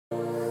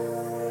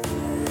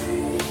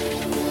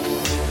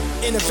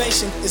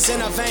Innovation is in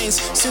our veins.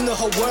 Soon the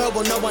whole world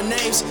will know our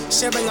names.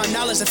 Sharing our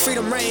knowledge and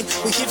freedom reign.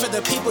 We here for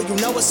the people, you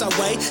know it's our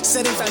way.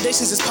 Setting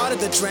foundations is part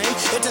of the dream.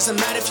 It doesn't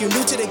matter if you're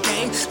new to the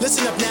game.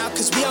 Listen up now,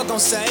 cause we all gon'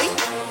 say,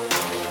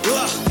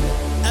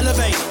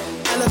 elevate,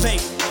 elevate,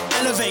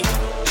 elevate,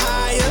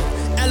 higher,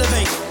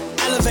 elevate,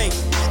 elevate,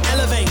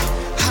 elevate,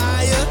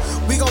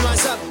 higher. We gon'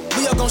 rise up,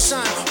 we all gon'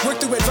 shine.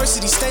 Work through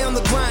adversity, stay on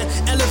the grind.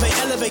 Elevate,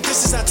 elevate,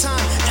 this is our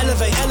time.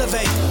 Elevate,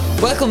 elevate.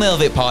 Welcome to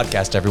Elevate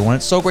Podcast, everyone.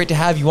 It's so great to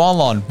have you all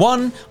on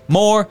one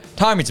more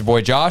time. It's your boy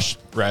Josh,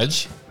 Reg,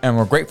 and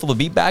we're grateful to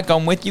be back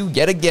on with you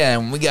yet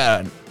again. We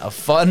got a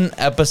fun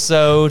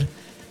episode,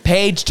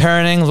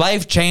 page-turning,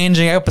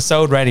 life-changing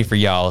episode ready for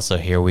y'all. So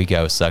here we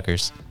go,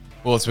 suckers.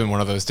 Well, it's been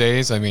one of those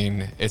days. I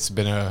mean, it's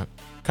been a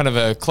kind of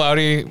a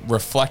cloudy,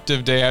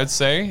 reflective day, I'd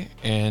say.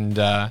 And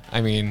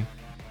I mean,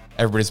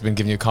 everybody's been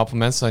giving you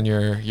compliments on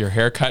your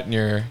haircut and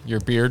your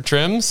beard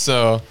trim.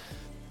 So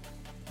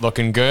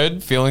looking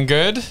good, feeling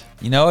good.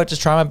 You know what?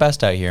 Just trying my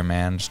best out here,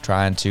 man. Just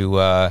trying to,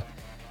 well,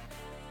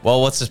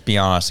 let's just be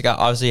honest.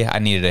 Obviously, I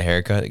needed a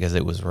haircut because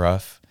it was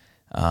rough.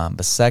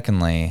 But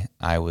secondly,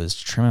 I was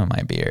trimming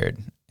my beard.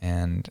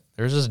 And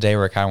there was this day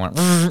where it kind of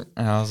went,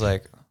 and I was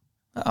like,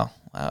 oh,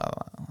 wow.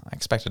 I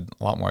expected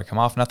a lot more to come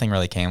off. Nothing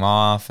really came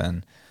off.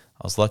 And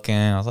I was looking.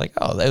 I was like,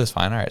 oh, that was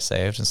fine. All right,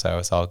 saved. And so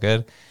it's all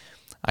good.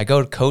 I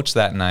go to coach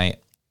that night.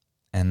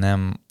 And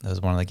then it was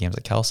one of the games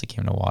that Kelsey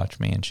came to watch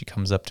me. And she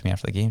comes up to me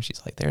after the game.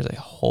 She's like, there's a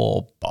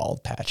whole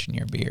bald patch in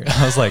your beard.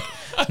 I was like,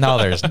 no,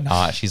 there's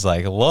not. She's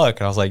like, look.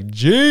 And I was like,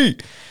 gee,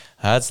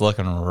 that's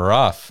looking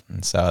rough.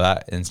 And so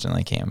that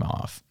instantly came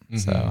off. Mm-hmm.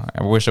 So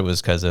I wish it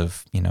was because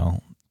of,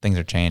 things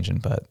are changing.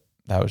 But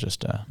that was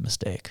just a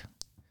mistake.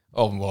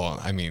 Oh, well,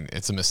 I mean,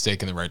 it's a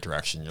mistake in the right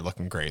direction. You're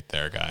looking great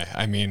there, guy.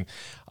 I mean,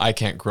 I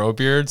can't grow a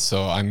beard,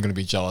 so I'm going to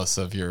be jealous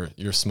of your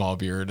small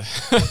beard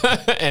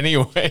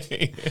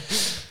anyway.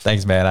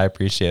 Thanks, man. I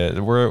appreciate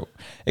it. We're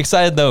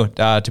excited, though,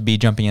 to be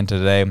jumping in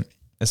today.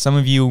 As some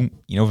of you,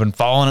 have been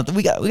following it.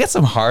 We got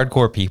some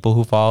hardcore people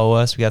who follow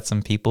us. We got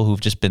some people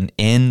who've just been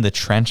in the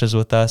trenches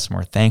with us, and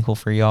we're thankful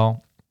for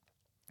y'all.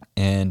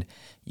 And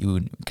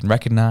you can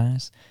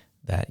recognize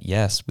that,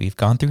 yes, we've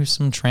gone through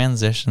some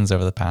transitions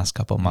over the past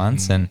couple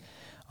months, and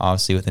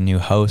obviously with a new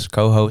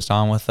co-host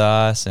on with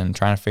us and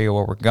trying to figure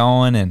where we're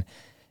going, and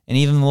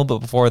even a little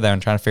bit before that,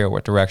 and trying to figure out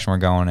what direction we're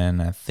going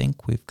in. I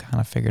think we've kind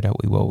of figured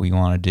out what we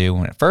want to do.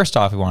 And first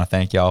off, we want to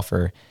thank y'all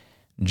for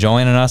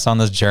joining us on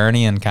this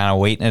journey and kind of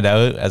waiting it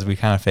out as we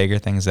kind of figure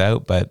things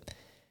out. But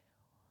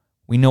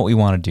we know what we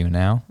want to do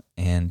now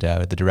and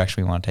the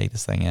direction we want to take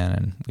this thing in,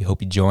 and we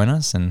hope you join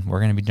us, and we're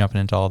going to be jumping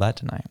into all that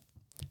tonight.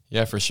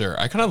 Yeah, for sure.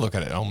 I kind of look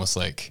at it almost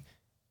like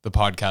the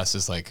podcast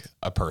is like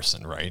a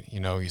person, right?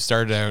 You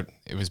started out,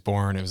 it was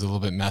born, it was a little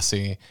bit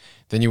messy.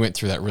 Then you went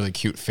through that really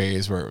cute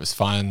phase where it was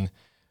fun.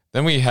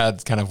 Then we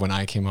had kind of when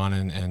I came on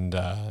and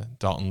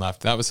Dalton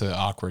left, that was the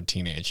awkward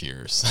teenage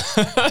years.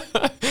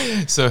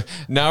 So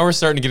now we're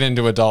starting to get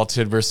into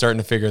adulthood. We're starting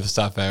to figure the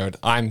stuff out.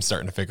 I'm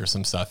starting to figure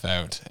some stuff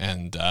out,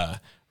 and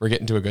we're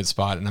getting to a good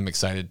spot, and I'm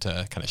excited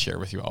to kind of share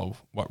with you all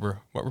what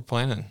we're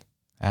planning.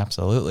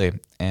 Absolutely.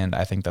 And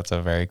I think that's a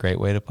very great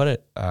way to put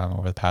it.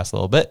 Over the past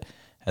little bit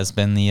has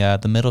been the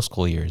middle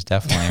school years,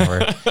 definitely,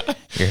 where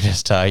you're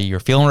just,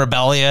 you're feeling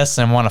rebellious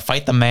and want to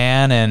fight the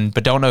man,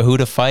 but don't know who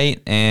to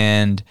fight.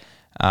 And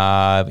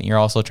you're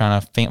also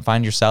trying to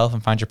find yourself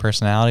and find your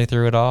personality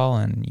through it all.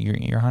 And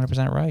you're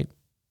 100% right.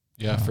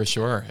 Yeah, for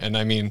sure. And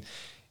I mean,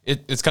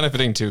 it's kind of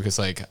fitting too, because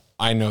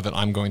I know that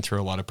I'm going through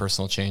a lot of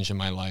personal change in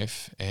my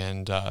life,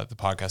 and the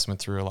podcast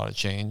went through a lot of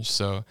change.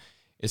 So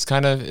it's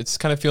kind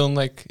of feeling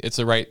like it's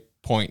the right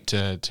point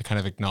to kind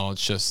of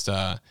acknowledge just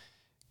kind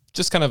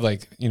of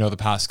like, the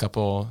past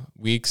couple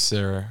weeks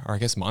or I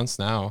guess months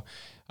now,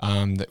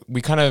 that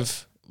we kind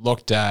of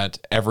looked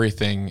at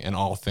everything and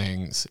all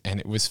things, and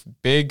it was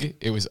big,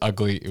 it was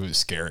ugly, it was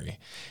scary.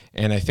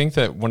 And I think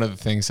that one of the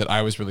things that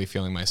I was really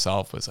feeling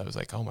myself was I was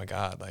like, oh my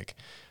God, like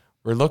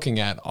we're looking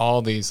at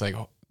all these like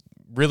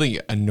really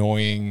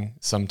annoying,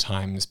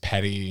 sometimes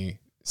petty,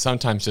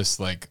 sometimes just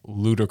like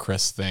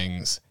ludicrous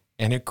things.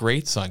 And it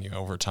grates on you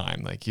over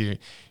time. Like you're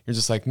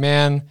just like,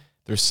 man,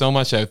 there's so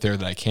much out there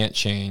that I can't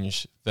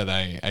change, that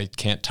I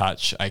can't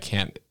touch, I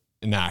can't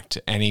enact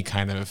any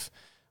kind of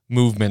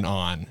movement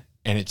on.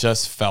 And it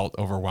just felt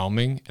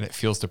overwhelming, and it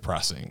feels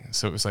depressing.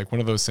 So it was like one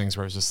of those things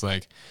where it's just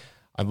like,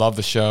 I love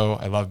the show.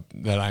 I love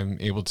that I'm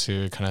able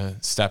to kind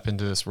of step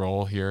into this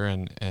role here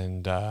and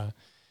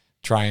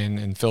try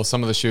and fill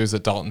some of the shoes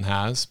that Dalton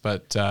has.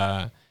 But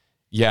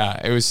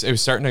yeah, it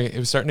was starting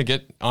to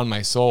get on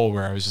my soul,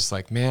 where I was just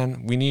like,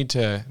 man, we need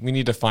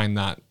to find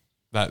that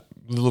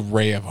little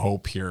ray of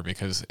hope here,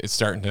 because it's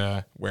starting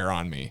to wear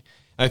on me.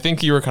 And I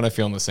think you were kind of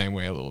feeling the same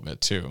way a little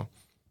bit too.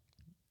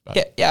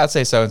 But. Yeah, I'd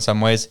say so in some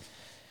ways.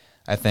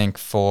 I think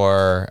it's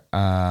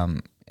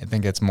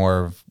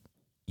more of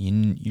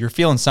you're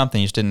feeling something,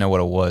 you just didn't know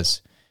what it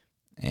was,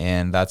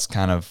 and that's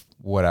kind of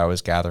what I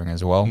was gathering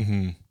as well.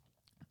 Mm-hmm.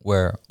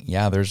 Where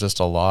there's just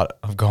a lot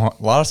of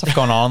stuff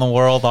going on in the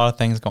world, a lot of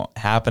things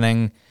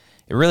happening.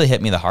 It really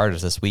hit me the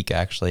hardest this week.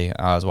 Actually,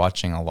 I was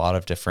watching a lot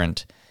of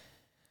different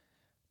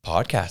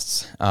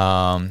podcasts,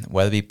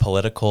 whether it be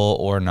political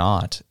or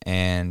not,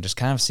 and just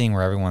kind of seeing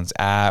where everyone's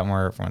at and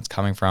where everyone's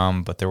coming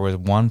from. But there was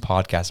one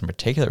podcast in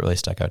particular that really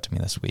stuck out to me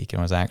this week, and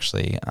it was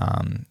actually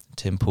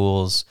Tim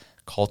Pool's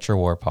Culture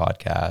War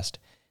podcast.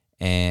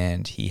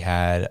 And he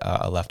had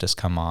a leftist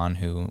come on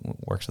who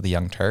works with the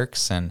Young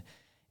Turks, and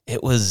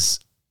it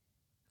was,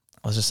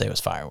 let's just say it was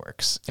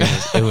fireworks.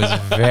 It was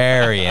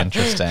very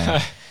interesting,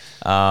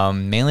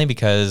 mainly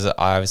because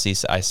obviously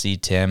I see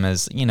Tim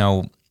as, you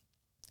know,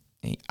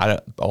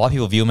 a lot of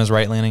people view him as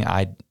right leaning.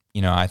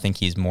 I think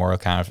he's more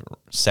kind of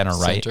center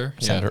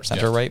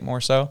right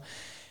more so.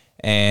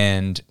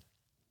 And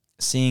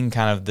seeing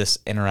kind of this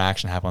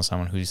interaction happen with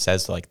someone who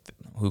says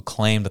who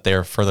claimed that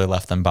they're further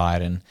left than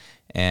Biden,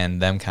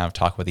 and them kind of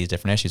talk about these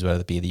different issues,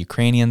 whether it be the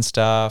Ukrainian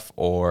stuff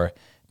or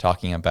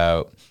talking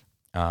about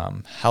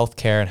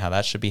healthcare and how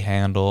that should be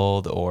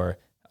handled, or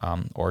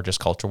just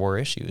culture war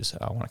issues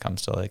when it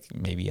comes to like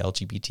maybe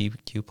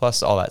LGBTQ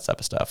plus, all that type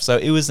of stuff. So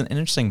it was an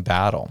interesting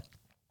battle.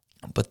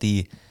 But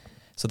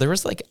there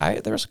was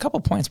a couple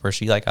points where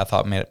she I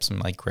thought made up some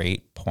like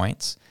great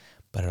points,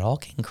 but it all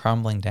came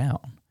crumbling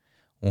down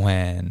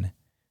when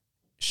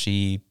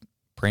she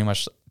pretty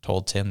much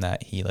told Tim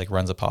that he like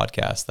runs a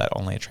podcast that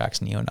only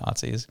attracts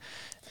neo-Nazis.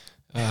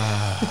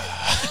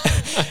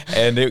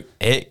 And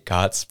it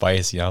got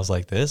spicy. I was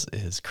like, this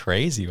is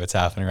crazy what's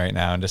happening right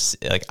now. And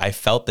just like, I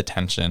felt the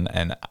tension,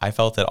 and I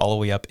felt it all the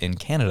way up in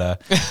Canada.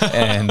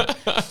 And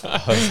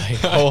I was like,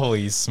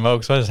 holy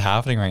smokes, what is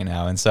happening right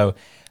now? And so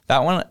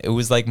that one, it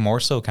was like more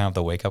so kind of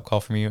the wake up call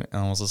for me. And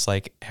I was just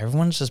like,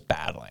 everyone's just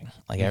battling.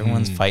 Like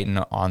everyone's fighting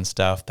on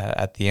stuff that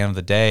at the end of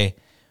the day,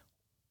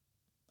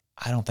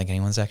 I don't think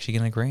anyone's actually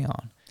going to agree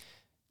on.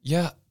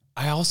 Yeah.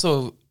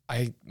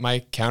 My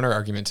counter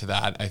argument to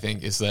that, I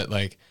think, is that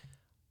like,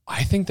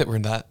 I think that we're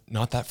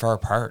not that far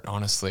apart,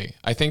 honestly.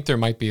 I think there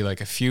might be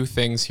like a few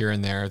things here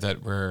and there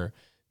that we're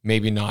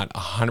maybe not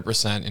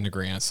 100% in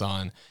agreement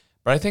on,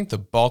 but I think the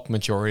bulk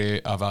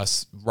majority of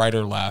us, right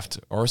or left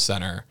or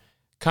center,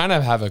 kind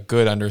of have a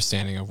good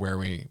understanding of where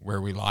we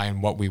lie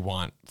and what we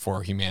want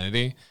for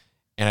humanity.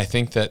 And I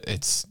think that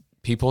it's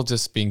people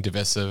just being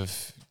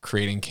divisive,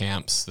 creating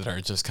camps that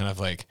are just kind of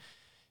like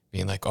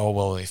being like, oh,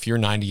 well, if you're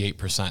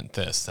 98%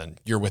 this, then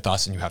you're with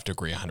us and you have to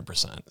agree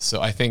 100%. So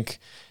I think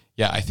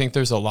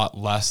there's a lot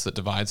less that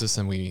divides us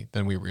than we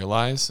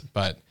realize,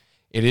 but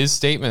it is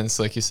statements,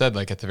 like you said,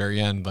 like at the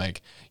very end,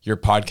 like your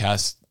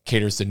podcast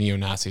caters to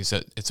neo-Nazis.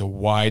 It's a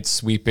wide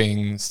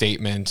sweeping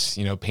statement,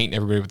 painting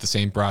everybody with the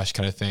same brush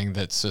kind of thing.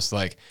 That's just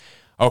like,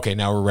 okay,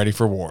 now we're ready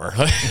for war.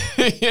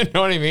 You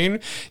know what I mean?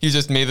 You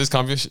just made this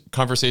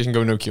conversation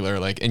go nuclear,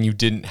 and you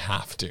didn't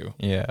have to.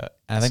 Yeah.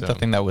 I think the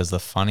thing that was the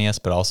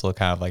funniest, but also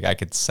kind of like I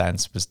could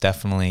sense was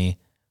definitely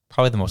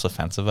probably the most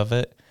offensive of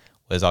it,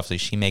 was obviously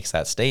she makes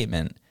that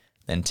statement.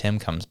 Then Tim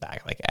comes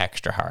back like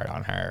extra hard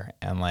on her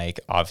and like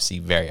obviously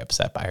very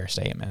upset by her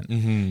statement.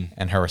 Mm-hmm.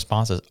 And her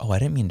response is, "Oh, I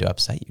didn't mean to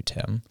upset you,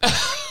 Tim."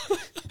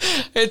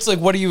 It's like,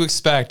 what do you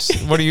expect?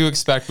 What do you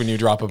expect when you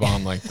drop a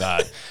bomb like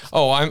that?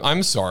 Oh,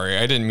 I'm sorry.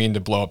 I didn't mean to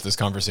blow up this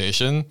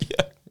conversation.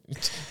 Yeah.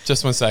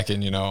 Just 1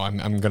 second,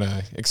 I'm going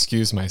to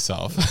excuse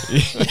myself.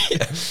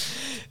 Yeah,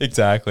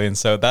 exactly. And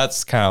so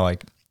that's kind of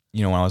like,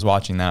 when I was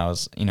watching that, I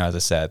was, as I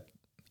said,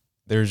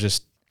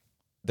 there's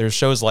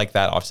shows like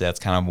that. Obviously, that's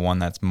kind of one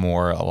that's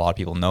more a lot of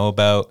people know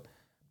about,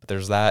 but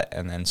there's that,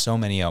 and then so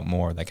many out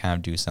more that kind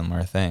of do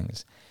similar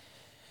things.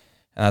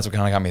 And that's what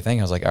kind of got me thinking.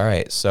 I was like, all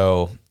right,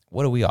 so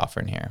what are we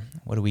offering here?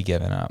 What are we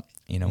giving up?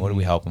 What are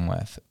we helping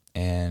with?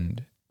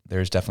 And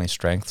there's definitely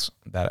strengths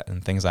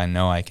and things I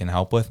know I can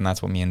help with. And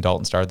that's what me and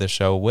Dalton started this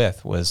show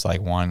with, was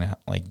like wanting to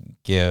like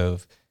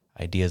give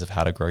ideas of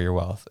how to grow your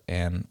wealth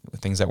and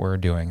things that we're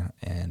doing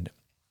and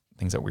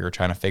things that we were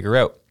trying to figure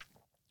out.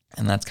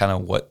 And that's kind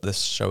of what this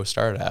show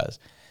started as,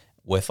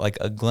 with like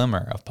a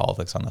glimmer of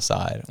politics on the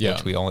side,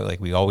 which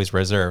we always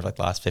reserve like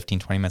the last 15,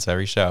 20 minutes of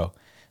every show.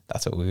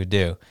 That's what we would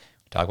do.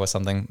 We talk about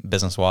something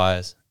business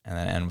wise and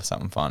then end with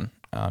something fun,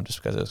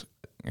 just because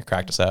it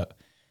cracked us up.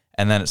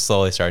 And then it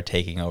slowly started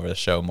taking over the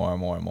show more and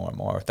more and more and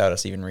more without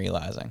us even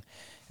realizing.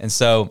 And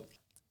so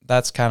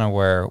that's kind of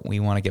where we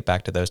want to get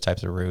back to those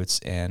types of roots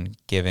and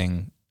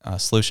giving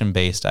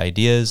solution-based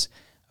ideas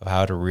of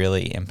how to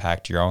really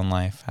impact your own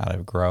life, how to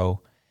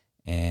grow,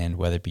 and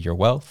whether it be your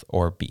wealth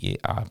or be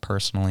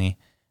personally,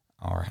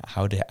 or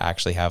how to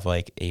actually have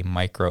like a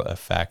micro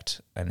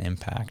effect, an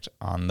impact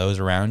on those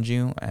around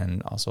you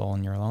and also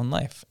in your own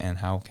life. And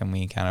how can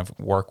we kind of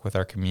work with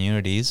our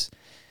communities,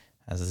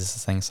 as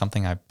this is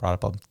something I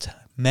brought up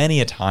many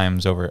a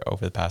times over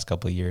the past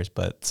couple of years,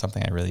 but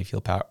something I really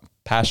feel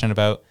passionate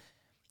about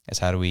is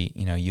how do we,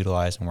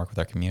 utilize and work with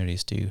our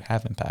communities to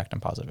have impact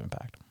and positive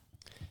impact.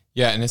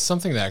 Yeah, and it's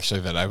something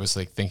that I was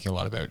like thinking a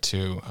lot about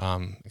too,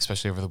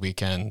 especially over the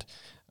weekend.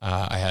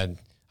 I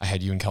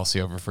had you and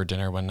Kelsey over for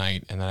dinner one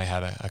night, and then I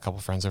had a couple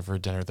friends over for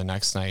dinner the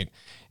next night.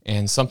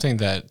 And something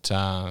that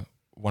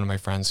one of my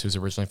friends who's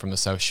originally from the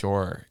South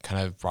Shore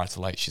kind of brought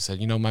to light, she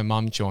said, my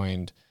mom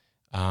joined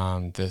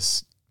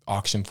this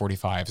Auction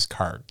 45's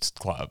cards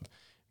club,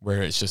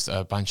 where it's just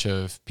a bunch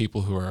of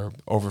people who are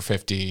over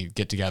 50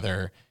 get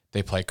together,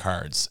 they play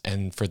cards,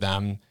 and for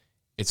them,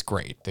 it's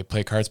great. They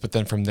play cards, but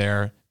then from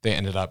there, they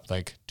ended up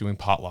like doing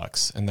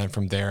potlucks, and then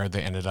from there,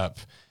 they ended up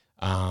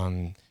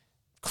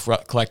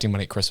collecting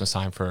money at Christmas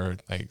time for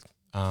like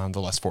the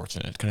less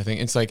fortunate kind of thing.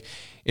 It's like,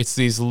 it's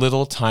these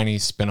little tiny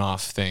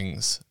spin-off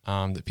things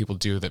that people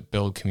do that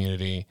build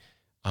community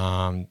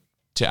to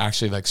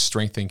actually like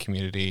strengthen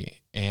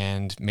community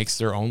and makes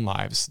their own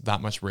lives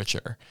that much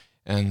richer.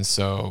 And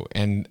so,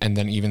 and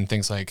then even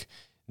things like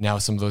now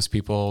some of those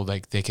people,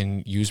 like they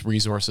can use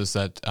resources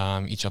that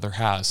each other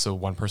has. So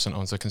one person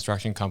owns a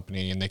construction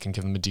company and they can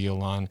give them a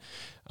deal on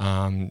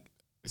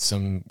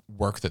some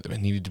work that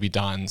needed to be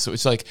done. So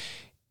it's like,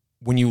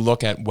 when you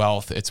look at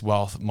wealth, it's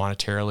wealth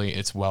monetarily,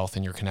 it's wealth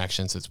in your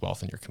connections, it's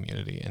wealth in your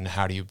community. And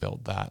how do you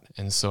build that?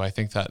 And so I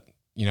think that,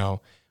 you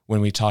know,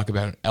 when we talk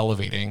about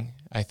elevating,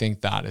 I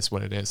think that is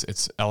what it is.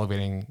 It's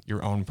elevating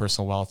your own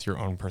personal wealth, your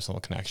own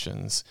personal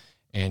connections,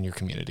 and your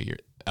community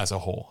as a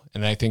whole.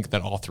 And I think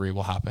that all three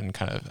will happen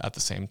kind of at the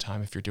same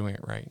time if you're doing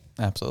it right.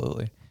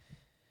 Absolutely.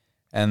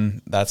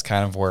 And that's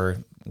kind of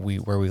where we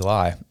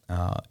lie.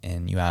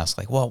 And you ask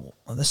like, well,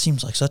 this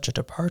seems like such a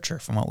departure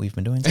from what we've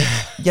been doing. Like,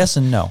 yes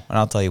and no. And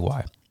I'll tell you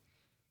why.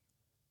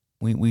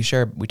 We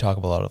talk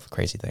about a lot of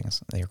crazy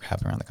things that are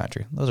happening around the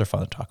country. Those are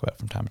fun to talk about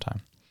from time to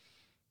time.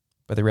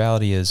 But the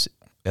reality is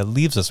it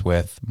leaves us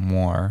with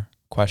more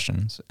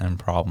questions and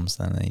problems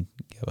than they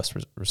give us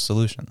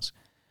solutions.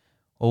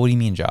 Well, what do you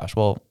mean, Josh?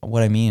 Well,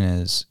 what I mean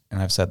is,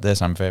 and I've said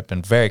this, I've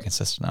been very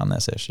consistent on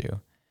this issue.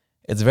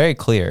 It's very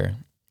clear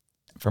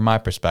from my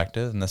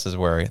perspective, and this is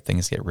where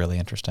things get really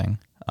interesting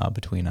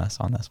between us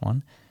on this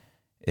one,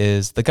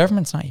 is the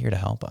government's not here to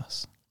help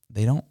us.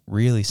 They don't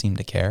really seem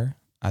to care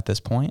at this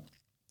point.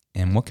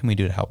 And what can we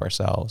do to help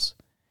ourselves?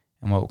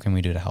 And what can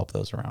we do to help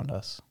those around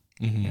us?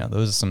 Mm-hmm. You know,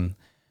 those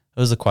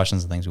are the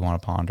questions and things we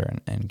want to ponder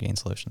and gain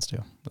solutions to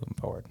moving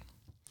forward.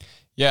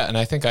 Yeah, and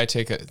I think I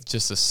take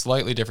just a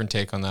slightly different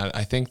take on that.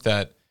 I think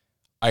that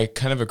I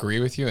kind of agree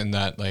with you in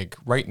that, like,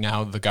 right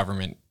now the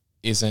government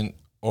isn't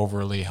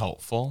overly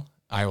helpful.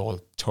 I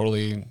will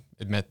totally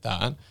admit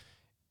that.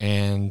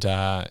 And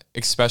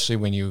especially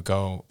when you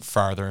go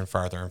farther and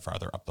farther and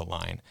farther up the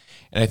line.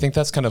 And I think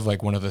that's kind of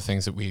like one of the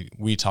things that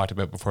we talked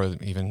about before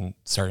even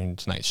starting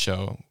tonight's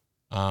show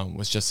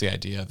was just the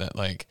idea that,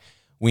 like,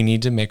 we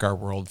need to make our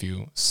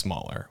worldview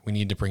smaller. We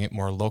need to bring it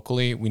more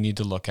locally. We need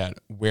to look at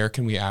where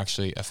can we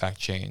actually affect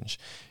change.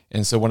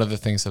 And so one of the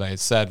things that I had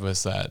said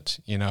was that,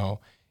 you know,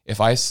 if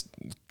I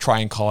try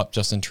and call up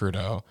Justin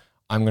Trudeau,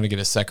 I'm going to get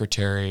a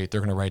secretary. They're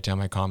going to write down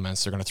my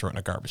comments. They're going to throw it in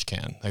a garbage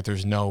can. Like,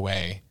 there's no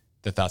way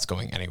that that's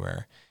going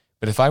anywhere.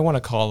 But if I want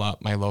to call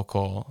up my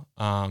local,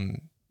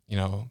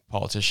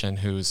 politician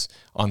who's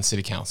on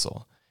city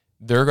council,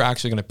 they're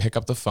actually going to pick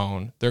up the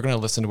phone. They're going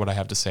to listen to what I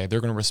have to say.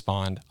 They're going to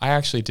respond. I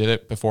actually did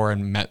it before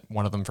and met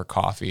one of them for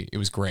coffee. It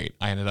was great.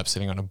 I ended up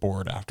sitting on a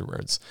board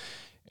afterwards.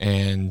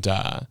 And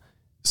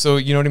so,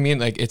 you know what I mean?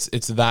 Like,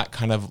 it's that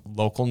kind of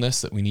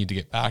localness that we need to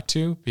get back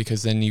to,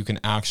 because then you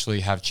can actually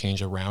have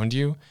change around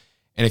you.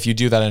 And if you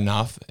do that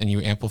enough and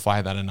you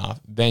amplify that enough,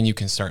 then you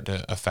can start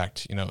to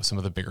affect, you know, some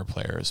of the bigger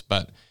players.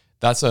 But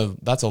that's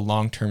a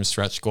long-term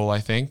stretch goal, I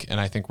think. And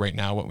I think right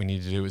now what we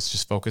need to do is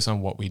just focus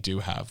on what we do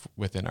have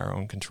within our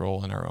own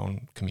control and our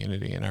own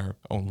community and our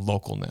own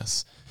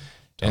localness.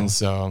 And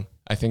so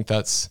I think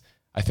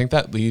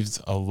that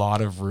leaves a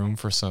lot of room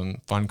for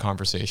some fun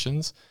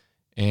conversations.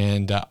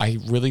 And I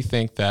really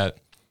think that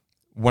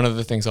one of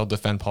the things I'll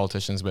defend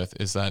politicians with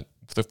is that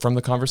from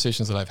the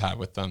conversations that I've had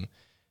with them,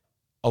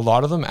 a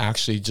lot of them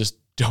actually just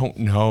don't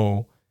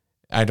know.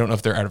 I don't know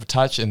if they're out of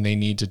touch and they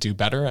need to do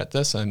better at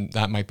this, and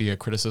that might be a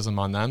criticism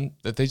on them,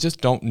 that they just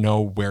don't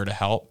know where to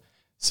help.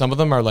 Some of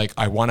them are like,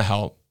 I want to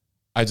help,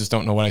 I just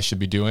don't know what I should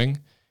be doing.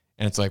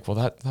 And it's like,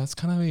 well, that's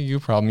kind of a you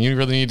problem. You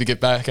really need to get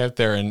back out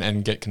there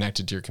and get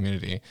connected to your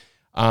community.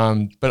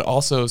 But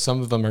also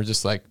some of them are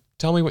just like,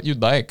 tell me what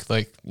you'd like.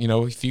 Like, you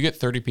know, if you get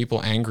 30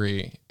 people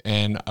angry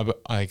and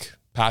like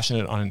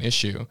passionate on an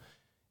issue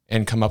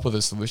and come up with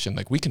a solution,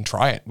 like, we can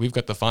try it. We've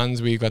got the funds,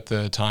 we've got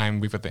the time,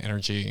 we've got the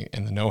energy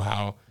and the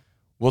know-how.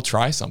 We'll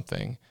try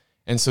something.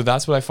 And so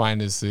that's what I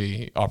find is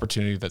the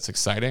opportunity that's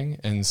exciting.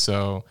 And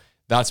so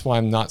that's why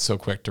I'm not so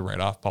quick to write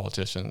off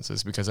politicians,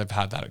 is because I've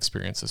had that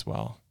experience as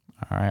well.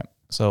 All right.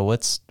 So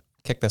let's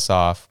kick this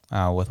off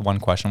with one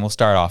question. We'll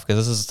start off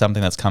because this is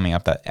something that's coming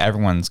up that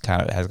everyone's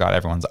kind of has got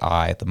everyone's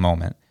eye at the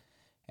moment.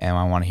 And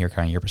I want to hear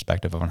kind of your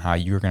perspective on how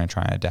you're going to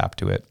try and adapt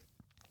to it.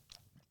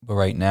 But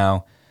right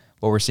now,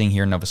 what we're seeing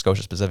here in Nova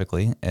Scotia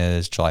specifically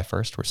is July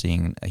 1st, we're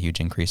seeing a huge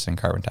increase in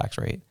carbon tax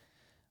rate.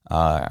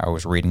 I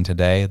was reading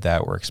today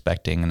that we're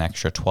expecting an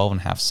extra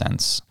 12.5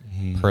 cents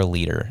per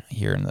liter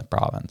here in the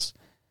province.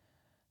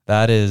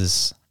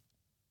 That's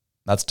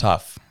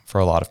tough for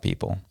a lot of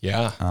people.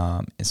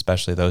 Yeah.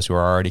 Especially those who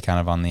are already kind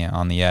of on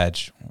the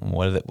edge.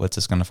 What's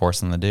this going to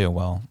force them to do?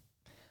 Well,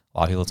 a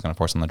lot of people, it's going to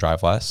force them to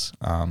drive less,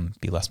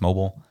 be less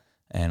mobile,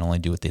 and only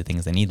do what the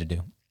things they need to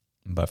do.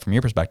 But from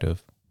your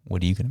perspective,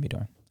 what are you going to be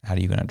doing? How are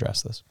you going to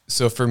address this?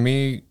 So for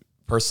me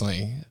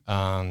personally,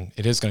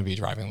 it is going to be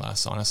driving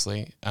less,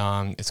 honestly.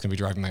 It's going to be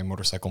driving my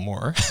motorcycle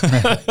more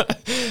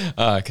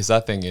because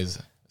that thing is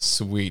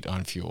sweet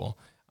on fuel.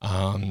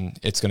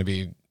 It's going to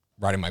be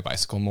riding my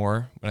bicycle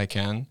more when I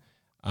can.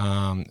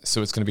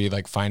 So it's going to be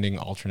like finding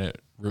alternate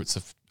routes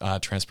of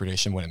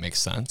transportation when it makes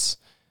sense.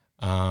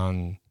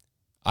 I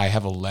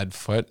have a lead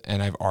foot,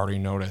 and I've already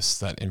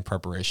noticed that in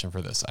preparation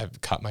for this, I've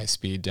cut my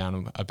speed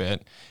down a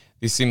bit.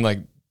 These seem like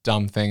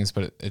dumb things,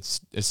 but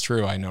it's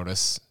true. I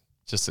notice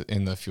just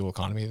in the fuel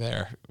economy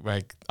there,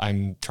 like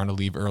I'm trying to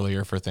leave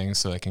earlier for things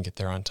so I can get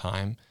there on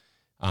time,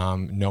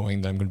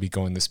 knowing that I'm going to be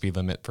going the speed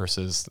limit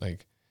versus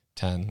like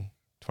 10,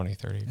 20,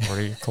 30,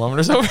 40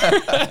 kilometers over.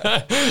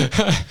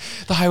 The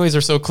highways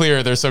are so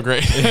clear. They're so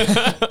great.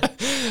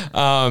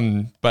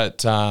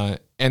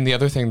 And the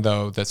other thing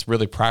though, that's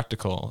really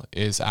practical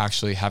is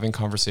actually having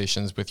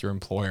conversations with your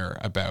employer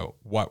about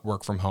what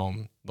work from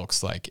home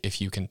looks like if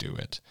you can do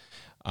it.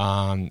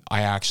 I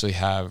actually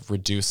have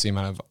reduced the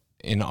amount of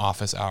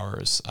in-office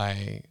hours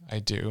I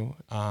do,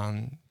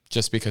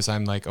 just because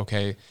I'm like,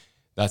 okay,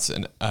 that's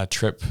a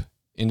trip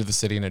into the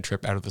city and a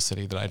trip out of the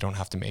city that I don't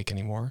have to make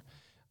anymore.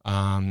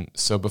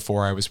 So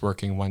before I was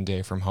working 1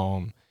 day from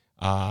home,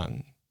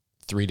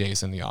 3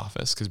 days in the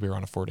office because we were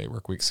on a 4-day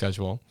work week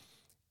schedule.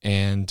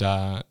 And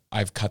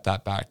I've cut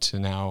that back to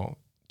now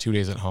 2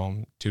 days at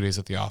home, 2 days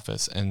at the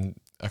office. And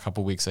a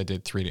couple of weeks I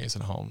did 3 days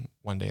at home,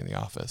 1 day in the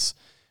office,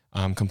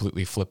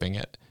 completely flipping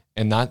it.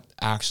 And that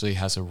actually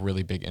has a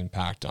really big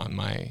impact on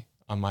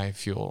my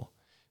fuel.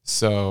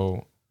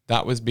 So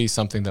that would be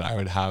something that I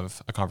would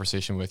have a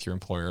conversation with your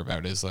employer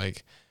about is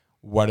like,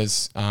 what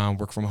does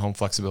work from home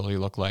flexibility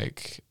look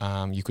like?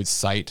 You could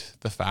cite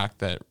the fact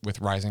that with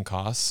rising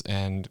costs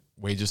and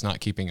wages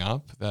not keeping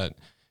up, that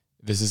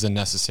this is a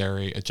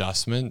necessary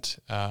adjustment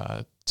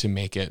to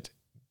make it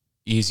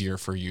easier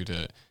for you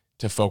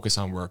to focus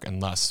on work and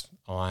less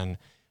on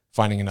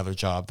finding another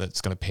job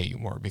that's going to pay you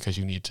more because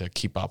you need to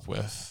keep up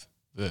with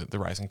the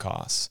rising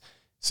costs.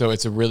 So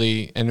it's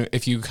and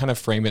if you kind of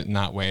frame it in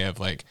that way of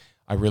like,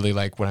 I really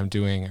like what I'm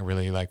doing, I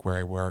really like where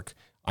I work,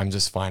 I'm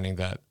just finding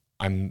that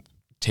I'm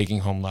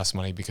taking home less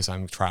money because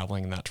I'm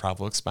traveling and that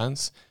travel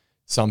expense.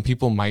 Some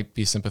people might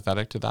be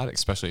sympathetic to that,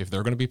 especially if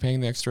they're going to be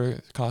paying the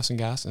extra cost and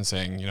gas and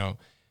saying, you know,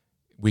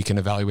 we can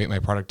evaluate my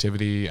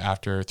productivity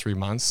after 3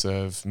 months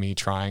of me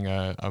trying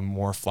a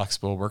more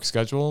flexible work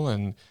schedule.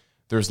 And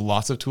there's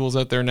lots of tools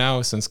out there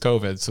now since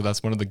COVID. So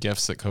that's one of the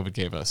gifts that COVID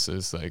gave us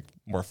is like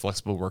more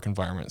flexible work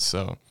environments.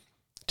 So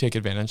take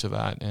advantage of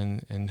that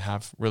and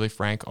have really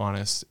frank,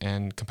 honest,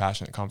 and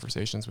compassionate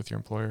conversations with your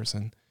employers.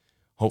 And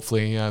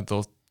hopefully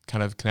they'll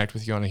kind of connect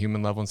with you on a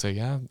human level and say,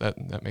 yeah,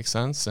 that makes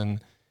sense. And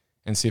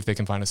see if they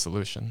can find a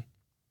solution.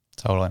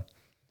 Totally.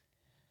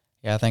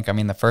 Yeah, I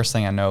mean, the first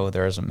thing I know,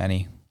 there isn't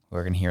many who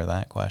are going to hear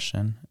that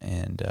question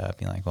and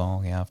be like,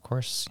 well, yeah, of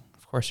course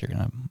you're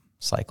going to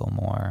cycle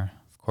more.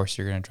 Of course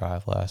you're going to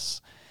drive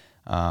less.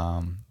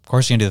 Of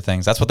course you're going to do the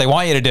things. That's what they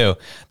want you to do.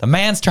 The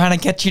man's trying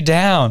to get you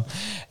down.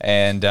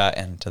 And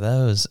to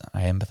those,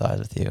 I empathize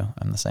with you.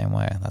 I'm the same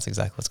way. That's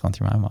exactly what's going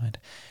through my mind.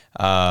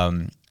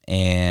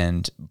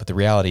 But the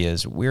reality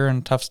is we're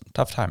in tough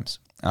times.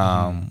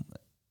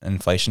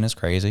 Inflation is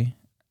crazy.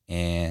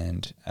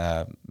 And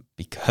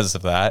because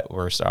of that,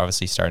 we're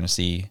obviously starting to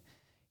see,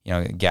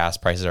 gas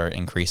prices are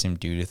increasing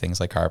due to things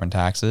like carbon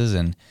taxes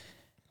and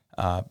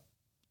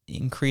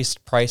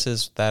increased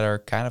prices that are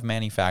kind of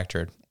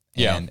manufactured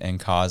and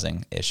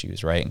causing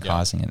issues, right? And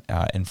causing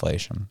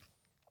inflation.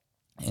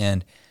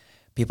 And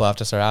people have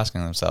to start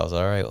asking themselves,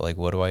 all right, like,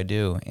 what do I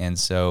do? And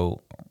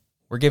so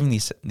we're giving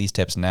these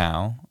tips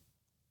now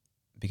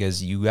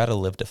because you got to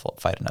live to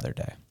fight another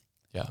day.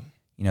 Yeah.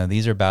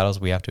 These are battles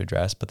we have to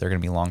address, but they're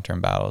going to be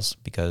long-term battles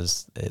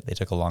because they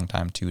took a long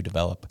time to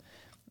develop.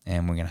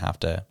 And we're going to have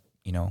to,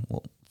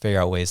 we'll figure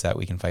out ways that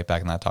we can fight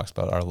back. And that talks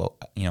about our,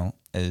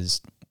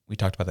 as we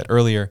talked about that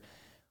earlier,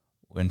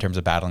 in terms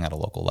of battling at a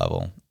local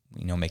level,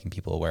 making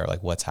people aware of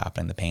like what's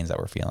happening, the pains that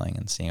we're feeling,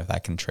 and seeing if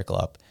that can trickle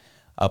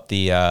up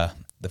the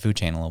food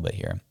chain a little bit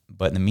here.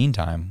 But in the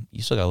meantime,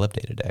 you still got to live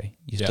day to day.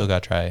 You still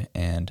got to try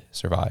and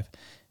survive.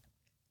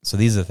 So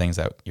these are the things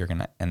that you're going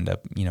to end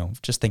up,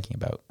 just thinking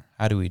about.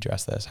 How do we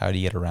address this? How do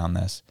you get around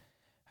this?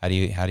 How do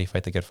you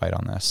fight the good fight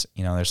on this?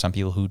 There's some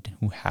people who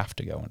have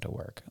to go into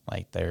work.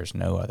 Like there's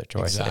no other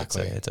choice.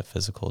 Exactly. It's a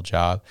physical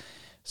job.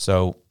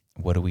 So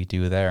what do we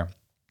do there?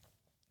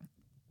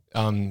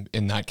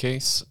 In that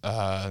case,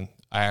 I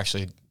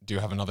actually do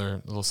have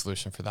another little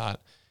solution for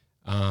that.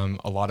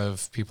 A lot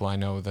of people I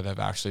know that have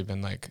actually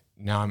been like,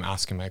 now I'm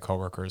asking my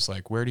coworkers,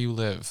 like, where do you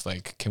live?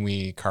 Like, can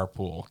we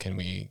carpool? Can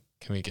we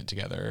get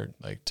together,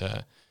 like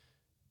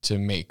to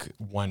make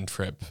one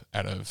trip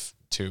out of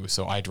two?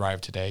 So I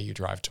drive today, you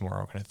drive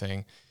tomorrow, kind of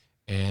thing.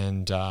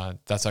 And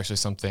that's actually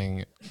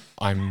something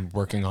I'm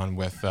working on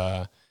with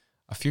a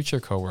future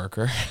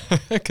coworker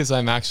because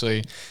I'm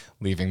actually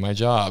leaving my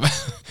job.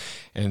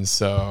 And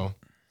so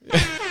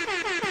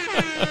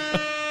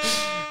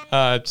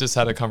just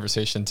had a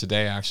conversation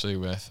today actually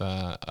with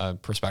a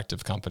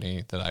prospective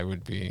company that I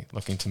would be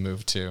looking to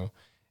move to.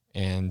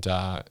 And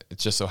it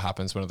just so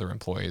happens one of their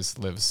employees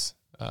lives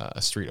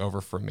a street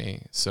over from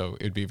me, so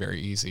it'd be very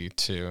easy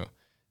to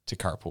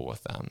carpool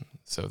with them.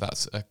 So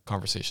that's a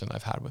conversation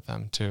I've had with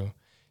them too.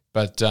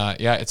 But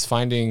yeah, it's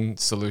finding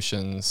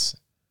solutions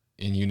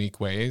in unique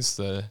ways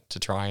to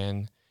try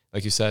and,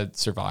 like you said,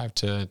 survive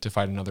to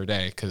fight another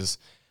day. Because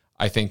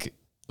I think,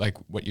 like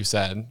what you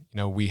said, you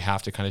know, we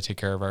have to kind of take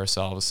care of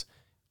ourselves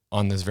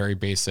on this very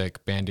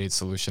basic Band-Aid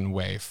solution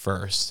way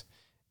first,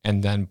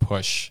 and then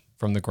push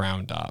from the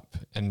ground up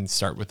and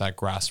start with that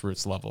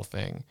grassroots level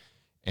thing.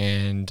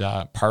 And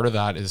part of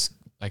that is,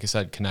 like I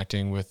said,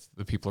 connecting with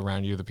the people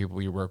around you, the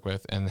people you work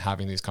with, and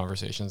having these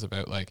conversations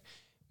about like,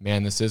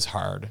 man, this is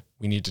hard.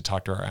 We need to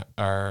talk to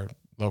our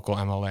local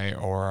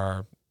MLA or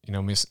our, you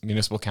know,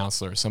 municipal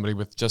councilor, somebody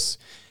with just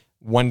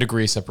 1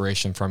 degree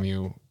separation from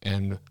you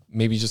and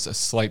maybe just a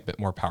slight bit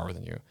more power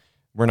than you.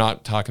 We're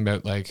not talking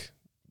about like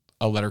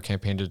a letter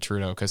campaign to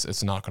Trudeau, because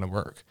it's not going to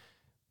work.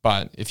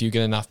 But if you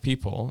get enough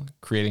people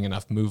creating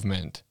enough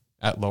movement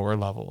at lower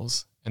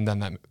levels, and then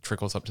that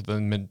trickles up to the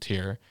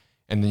mid-tier,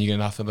 and then you get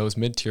enough of those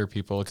mid-tier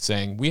people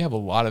saying, we have a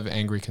lot of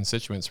angry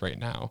constituents right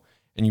now,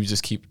 and you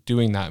just keep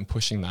doing that and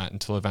pushing that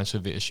until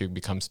eventually the issue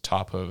becomes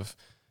top of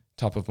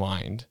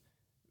mind,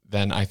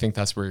 then I think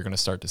that's where you're going to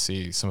start to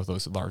see some of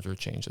those larger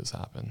changes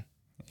happen.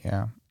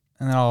 Yeah.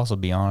 And then I'll also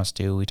be honest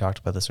too, we talked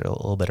about this a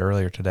little bit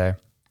earlier today,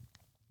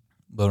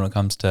 but when it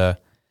comes to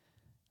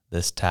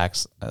this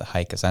tax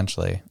hike,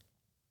 essentially,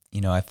 you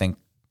know, I think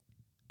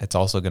it's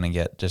also going to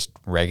get just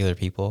regular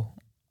people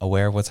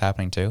aware of what's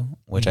happening too,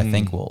 which I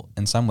think will,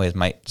 in some ways,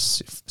 might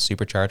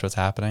supercharge what's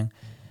happening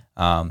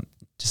to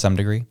some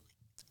degree.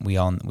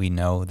 We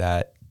know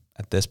that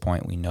at this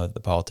point, we know that the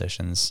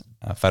politicians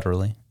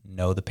federally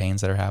know the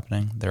pains that are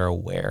happening. They're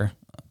aware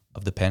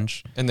of the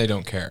pinch, and they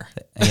don't care.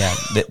 Yeah,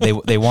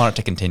 they want it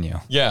to continue.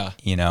 Yeah,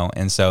 you know,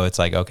 and so it's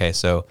like, okay,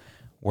 so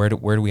where do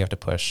we have to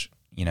push?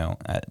 You know,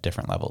 at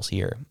different levels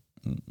here.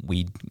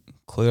 We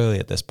clearly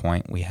at this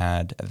point we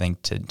had, I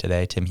think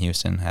today, Tim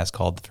Houston has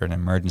called for an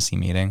emergency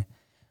meeting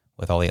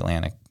with all the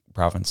Atlantic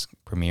province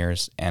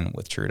premiers and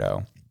with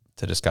Trudeau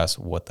to discuss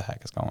what the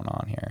heck is going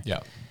on here. Yeah.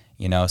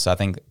 You know, so I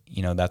think,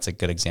 you know, that's a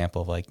good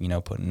example of like, you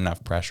know, putting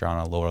enough pressure on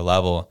a lower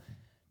level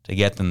to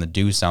get them to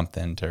do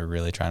something to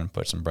really try and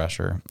put some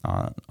pressure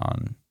on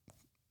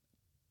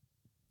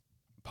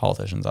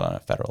politicians on a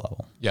federal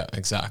level. Yeah,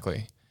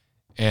 exactly.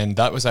 And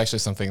that was actually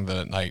something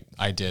that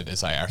I did,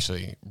 is I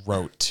actually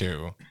wrote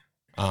to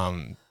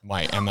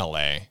my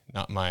MLA,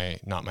 not my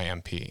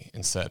MP,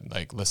 and said,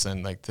 like,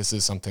 listen, like, this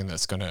is something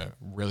that's going to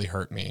really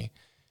hurt me.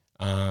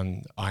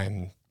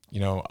 I'm, you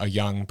know, a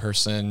young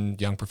person,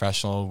 young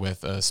professional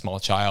with a small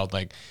child.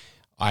 Like,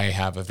 I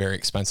have a very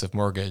expensive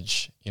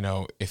mortgage. You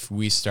know, if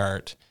we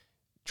start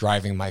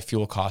driving my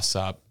fuel costs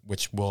up,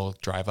 which will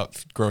drive up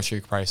grocery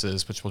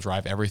prices, which will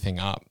drive everything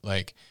up,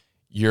 like,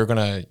 you're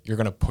gonna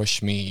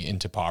push me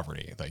into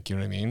poverty, like, you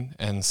know what I mean?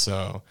 And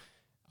so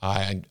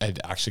I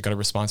actually got a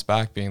response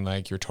back being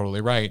like, you're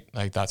totally right.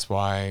 Like, that's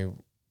why,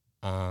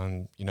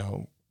 you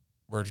know,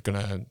 we're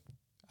gonna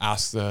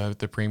ask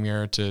the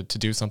premier to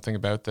do something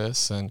about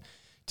this and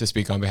to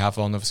speak on behalf of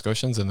all Nova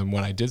Scotians. And then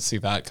when I did see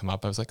that come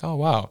up, I was like, oh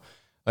wow,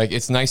 like,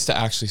 it's nice to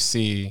actually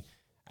see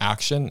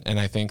action. And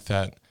I think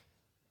that,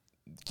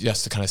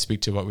 just to kind of speak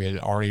to what we had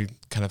already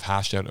kind of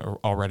hashed out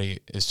already,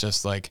 is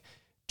just like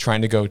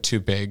trying to go too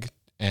big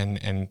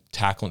and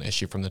tackle an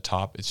issue from the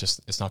top.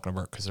 It's not going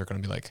to work, because they're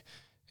going to be like,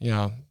 you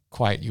know,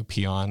 quiet, you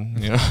peon,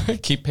 you know,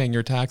 keep paying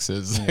your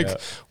taxes. Like, yeah.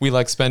 We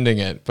like spending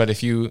it. But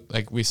if you,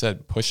 like we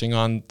said, pushing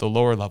on the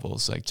lower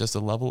levels, like just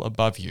a level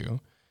above you,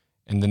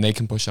 and then they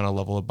can push on a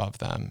level above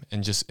them,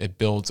 and just, it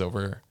builds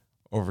over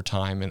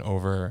time and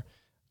over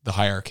the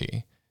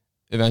hierarchy.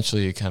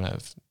 Eventually you kind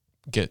of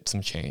get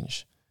some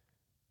change.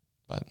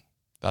 But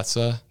that's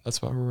where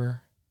we're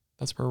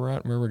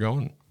at and where we're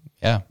going.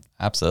 Yeah,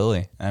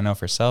 absolutely. I know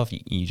for yourself,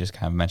 you just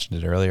kind of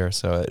mentioned it earlier,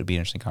 so it'd be an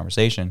interesting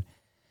conversation.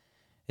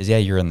 Is, yeah,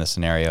 you're in the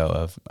scenario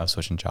of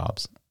switching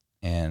jobs,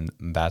 and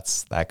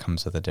that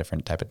comes with a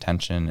different type of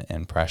tension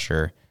and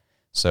pressure.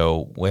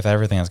 So with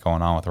everything that's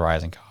going on with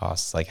rising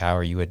costs, like, how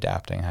are you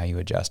adapting? How are you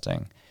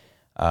adjusting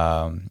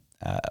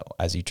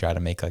as you try to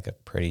make like a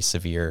pretty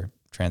severe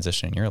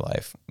transition in your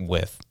life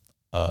with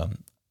a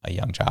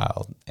young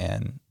child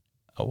and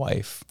a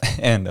wife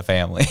and a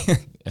family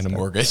and a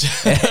mortgage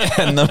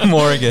and the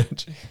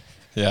mortgage.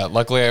 Yeah.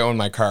 Luckily I own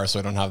my car, so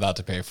I don't have that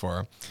to pay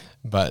for,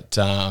 but,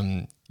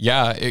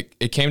 yeah,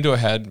 it came to a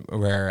head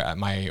where at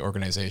my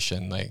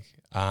organization, like,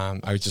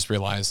 I just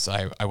realized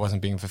I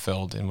wasn't being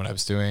fulfilled in what I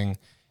was doing.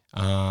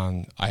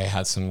 I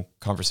had some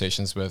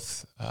conversations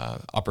with,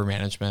 upper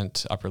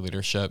management, upper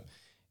leadership,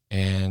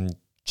 and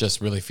just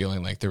really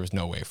feeling like there was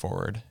no way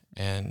forward.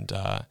 And,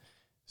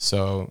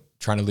 so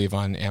trying to leave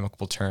on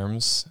amicable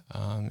terms,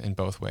 in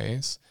both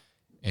ways.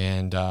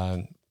 And,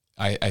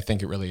 I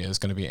think it really is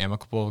going to be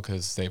amicable,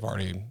 because they've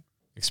already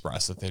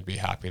expressed that they'd be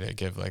happy to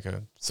give like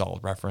a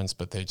solid reference,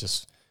 but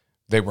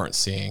they weren't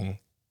seeing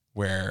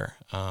where,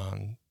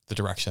 the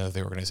direction of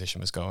the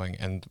organization was going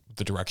and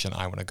the direction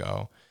I want to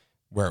go,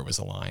 where it was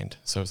aligned.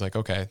 So it was like,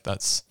 okay,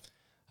 that's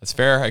that's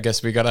fair. I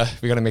guess we gotta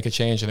make a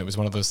change. And it was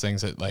one of those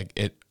things that like,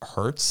 it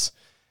hurts,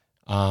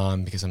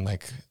 because I'm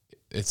like,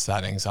 it's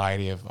that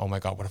anxiety of, oh my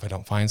God, what if I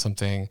don't find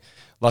something?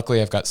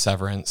 Luckily I've got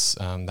severance.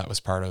 That was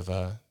part of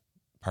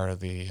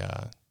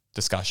the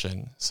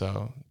discussion.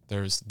 So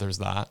there's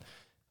that.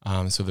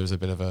 So there's a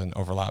bit of an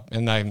overlap,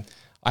 and I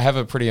have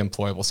a pretty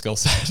employable skill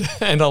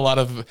set and a lot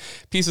of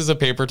pieces of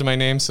paper to my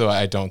name. So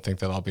I don't think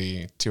that I'll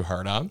be too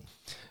hard up.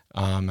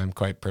 I'm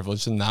quite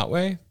privileged in that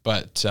way,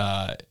 but,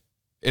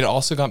 it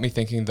also got me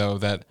thinking though,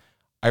 that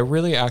I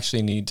really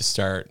actually need to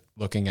start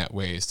looking at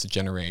ways to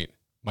generate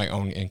my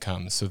own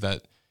income so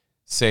that,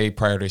 say,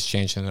 priorities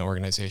change in an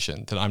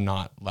organization, that I'm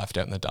not left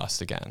out in the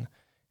dust again.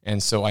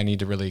 And so I need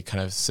to really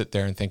kind of sit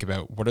there and think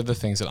about what are the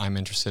things that I'm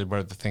interested in, what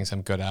are the things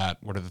I'm good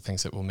at, what are the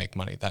things that will make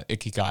money, that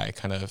ikigai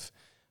kind of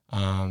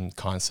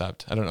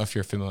concept. I don't know if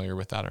you're familiar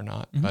with that or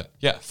not, but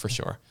yeah, for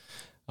sure.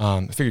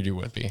 I figured you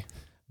would be.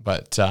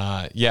 But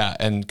yeah,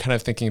 and kind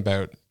of thinking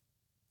about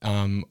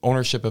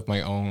ownership of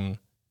my own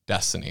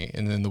destiny,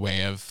 and in the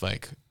way of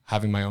like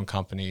having my own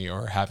company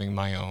or having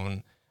my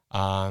own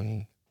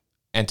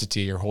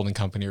entity or holding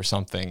company or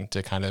something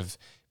to kind of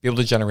be able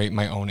to generate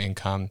my own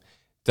income.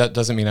 That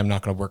doesn't mean I'm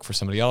not going to work for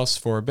somebody else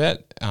for a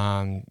bit,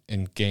 and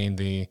gain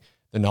the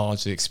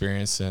knowledge, the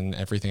experience, and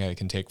everything I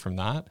can take from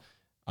that,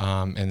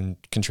 and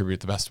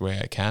contribute the best way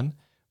I can.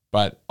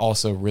 But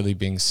also really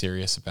being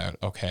serious about,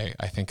 okay,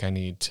 I think I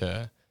need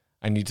to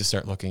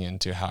start looking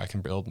into how I can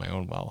build my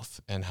own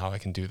wealth and how I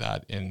can do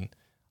that in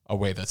a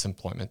way that's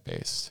employment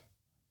based.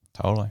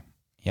 Totally.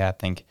 Yeah, I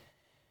think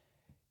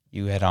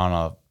you hit on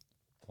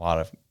a lot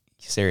of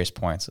serious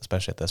points,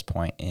 especially at this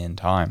point in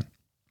time.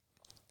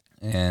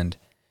 And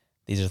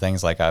these are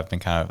things like that's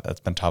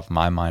been top of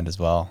my mind as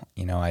well.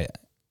 You know,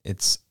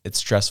 it's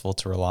stressful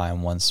to rely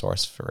on one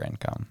source for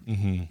income.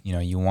 Mm-hmm. You know,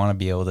 you want to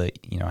be able to,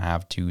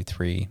 have 2,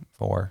 3,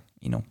 4,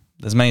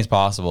 as many as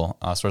possible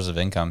sources of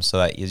income, so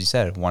that, as you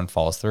said, if one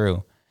falls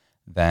through,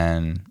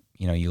 then,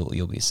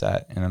 you'll be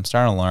set. And I'm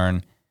starting to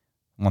learn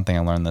one thing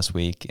I learned this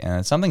week, and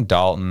it's something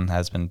Dalton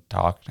has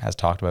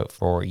talked about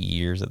for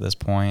years at this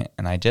point,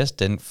 and I just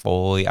didn't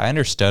I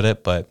understood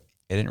it, but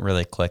it didn't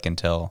really click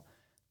until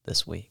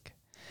this week.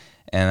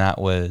 And that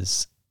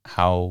was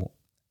how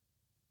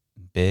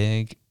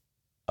big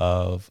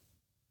of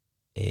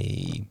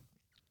a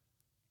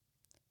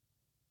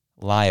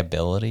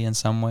liability in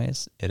some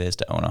ways it is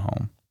to own a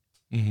home.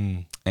 Mm-hmm.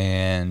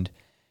 And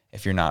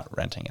if you're not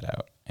renting it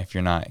out, if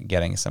you're not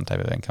getting some type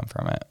of income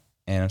from it,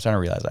 and I'm starting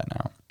to realize that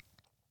now.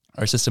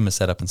 Our system is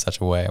set up in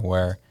such a way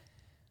where,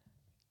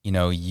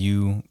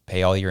 you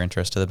pay all your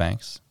interest to the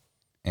banks,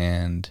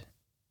 and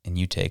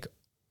you take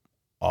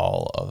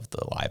all of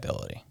the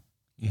liability.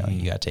 You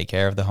got to take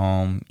care of the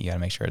home. You got to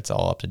make sure it's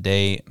all up to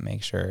date,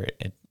 make sure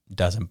it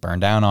doesn't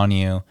burn down on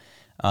you.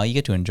 You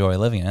get to enjoy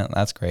living in it.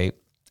 That's great.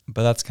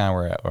 But that's kind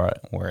of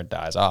where it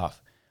dies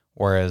off.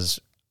 Whereas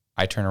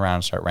I turn around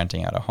and start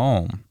renting out a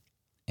home,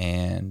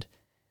 and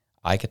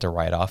I get to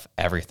write off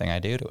everything I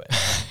do to it.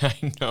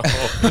 I know.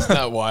 Isn't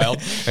that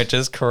wild? Which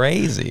is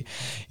crazy.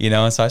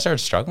 And so I started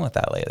struggling with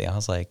that lately. I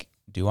was like,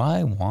 do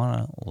I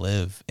want to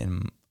live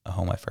in a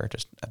home I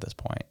purchased at this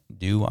point?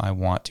 Do I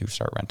want to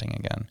start renting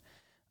again?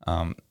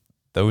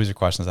 Those are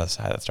questions I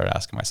started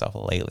asking myself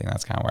lately, and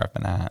that's kind of where I've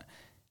been at.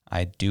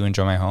 I do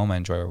enjoy my home. I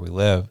enjoy where we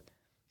live.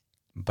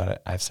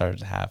 But I've started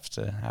to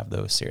have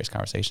those serious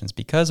conversations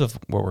because of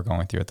what we're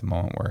going through at the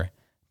moment, where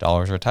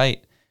dollars are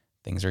tight,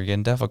 things are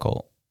getting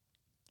difficult.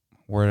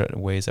 What are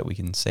ways that we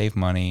can save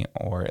money,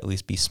 or at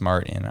least be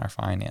smart in our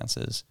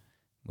finances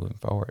moving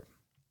forward?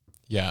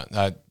 Yeah,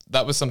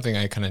 that was something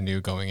I kind of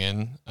knew going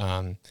in,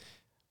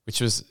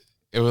 which was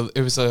it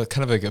was a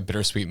kind of like a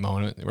bittersweet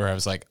moment where I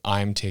was like,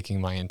 I'm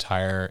taking my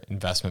entire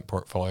investment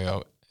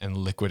portfolio and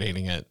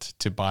liquidating it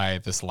to buy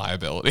this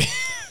liability.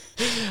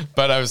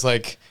 But I was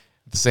like,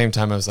 at the same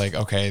time, I was like,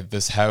 okay,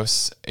 this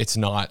house, it's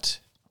not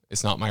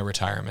my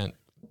retirement.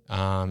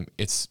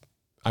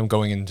 I'm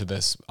going into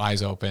this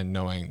eyes open,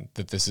 knowing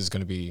that this is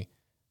going to be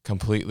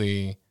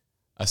completely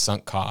a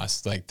sunk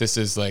cost. Like, this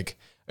is like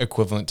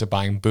equivalent to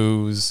buying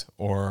booze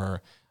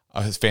or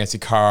a fancy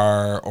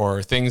car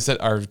or things that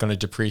are going to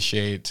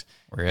depreciate.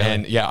 Really?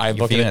 And yeah, I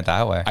look at it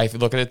that way. I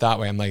look at it that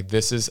way. I'm like,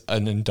 this is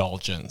an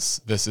indulgence.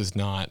 This is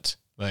not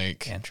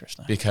like,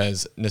 interesting,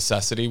 because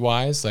necessity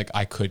wise, like,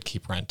 I could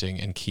keep renting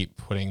and keep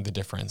putting the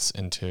difference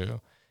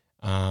into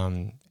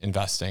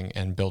investing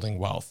and building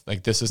wealth.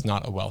 Like, this is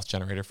not a wealth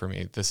generator for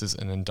me. This is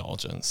an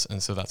indulgence.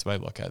 And so that's what I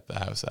look at the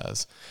house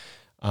as.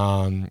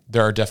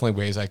 There are definitely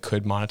ways I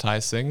could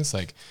monetize things,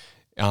 like,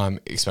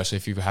 especially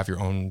if you have your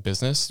own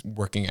business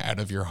working out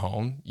of your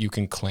home, you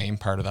can claim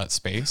part of that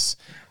space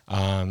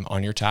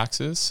on your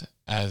taxes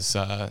as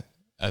a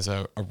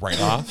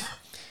write-off.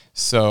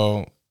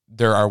 So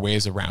there are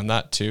ways around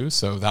that too.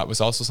 So that was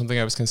also something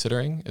I was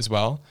considering as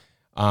well.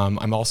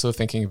 I'm also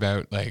thinking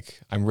about, like,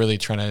 I'm really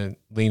trying to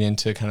lean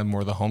into kind of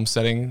more the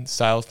homesteading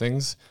style of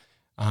things.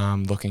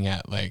 Looking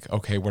at, like,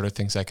 okay, what are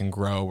things I can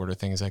grow? What are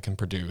things I can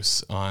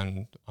produce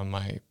on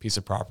my piece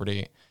of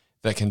property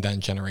that can then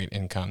generate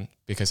income?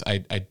 Because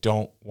I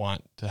don't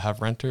want to have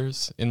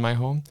renters in my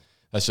home.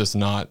 That's just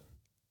not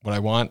what I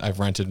want. I've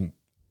rented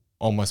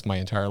almost my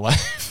entire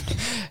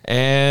life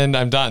and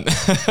I'm done.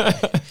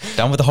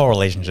 Done with the whole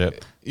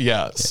relationship.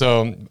 Yeah.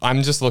 So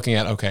I'm just looking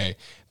at, okay,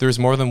 there's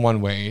more than one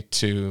way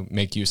to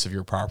make use of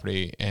your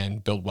property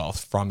and build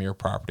wealth from your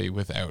property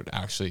without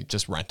actually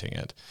just renting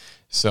it.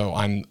 So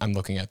I'm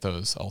looking at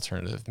those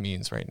alternative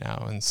means right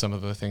now. And some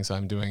of the things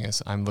I'm doing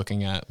is I'm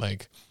looking at,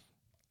 like,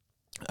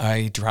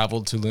 I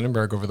traveled to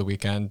Lunenburg over the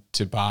weekend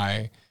to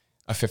buy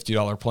a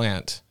 $50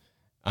 plant.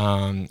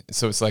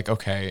 So it's like,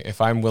 okay,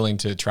 if I'm willing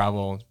to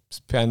travel,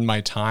 spend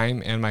my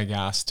time and my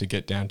gas to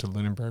get down to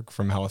Lunenburg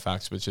from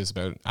Halifax, which is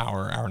about an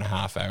hour and a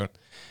half out,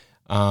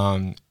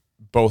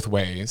 both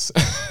ways,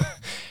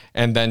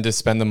 and then to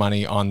spend the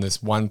money on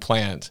this one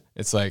plant,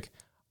 it's like,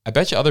 I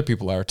bet you other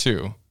people are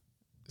too.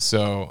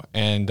 So,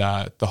 and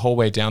the whole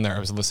way down there, I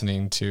was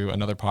listening to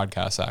another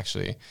podcast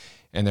actually,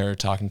 and they were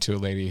talking to a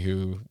lady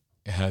who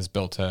has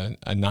built a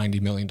 $90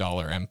 million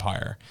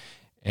empire.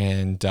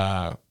 And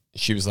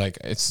she was like,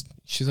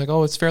 she's like,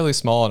 oh, it's fairly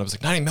small. And I was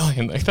like, 90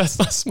 million, like, that's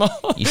not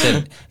small. You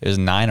said it was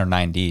 9 or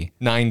 90?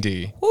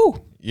 90.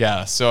 Woo.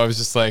 Yeah. So I was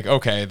just like,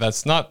 okay,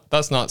 that's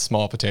not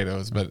small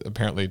potatoes, but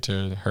apparently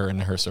to her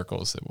and her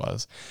circles it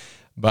was.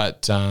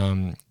 But,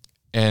 and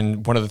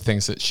one of the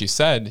things that she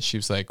said, she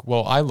was like,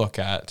 well, I look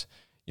at,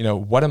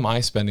 what am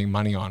I spending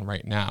money on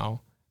right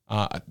now?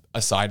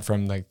 Aside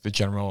from, like, the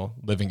general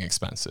living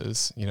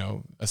expenses,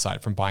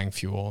 aside from buying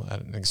fuel at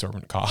an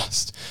exorbitant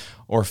cost,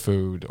 or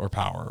food or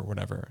power or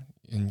whatever.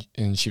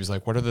 And she was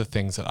like, what are the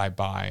things that I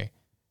buy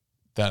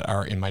that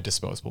are in my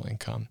disposable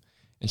income?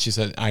 And she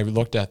said, I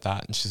looked at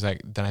that, and she's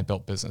like, then I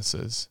built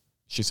businesses.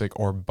 She's like,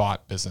 or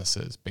bought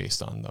businesses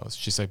based on those.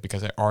 She's like,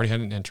 because I already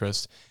had an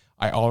interest.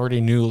 I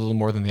already knew a little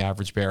more than the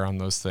average bear on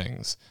those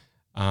things.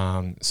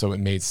 So it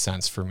made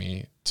sense for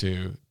me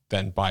to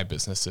then buy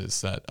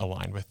businesses that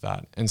align with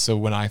that. And so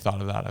when I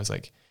thought of that, I was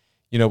like,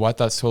 you know what,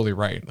 that's totally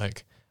right.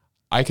 Like,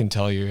 I can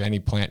tell you any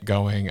plant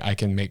going, I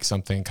can make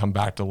something come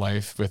back to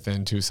life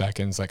within 2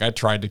 seconds. Like, I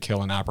tried to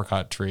kill an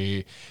apricot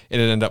tree,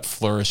 and it ended up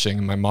flourishing.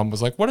 And my mom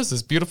was like, what is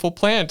this beautiful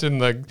plant in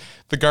the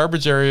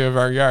garbage area of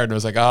our yard? And I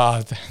was like,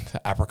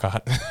 the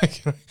apricot.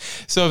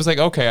 So I was like,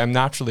 okay, I'm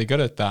naturally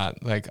good at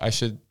that. Like, I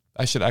should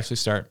actually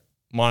start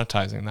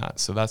monetizing that.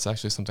 So that's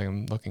actually something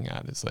I'm looking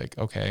at, is like,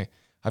 okay,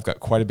 I've got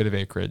quite a bit of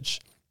acreage,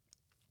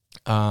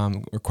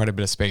 or quite a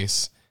bit of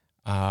space.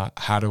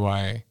 How do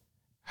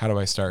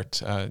I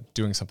start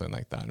doing something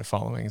like that, and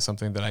following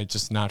something that I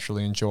just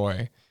naturally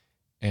enjoy,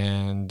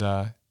 and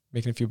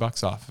making a few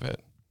bucks off of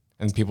it,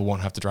 and people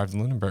won't have to drive to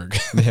Lunenburg.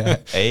 Yeah.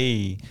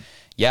 Hey,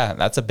 yeah,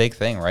 that's a big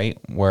thing, right?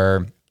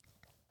 Where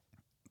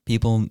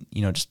people,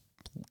 just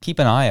keep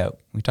an eye out.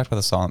 We talked about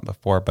this all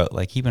before, but,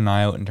 like, keep an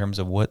eye out in terms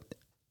of what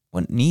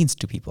needs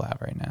do people have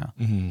right now?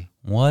 Mm-hmm.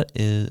 What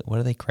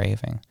are they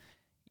craving?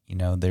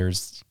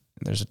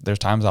 There's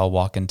times I'll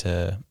walk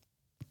into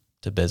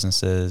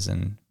businesses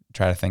and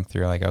try to think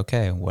through, like,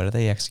 okay, what are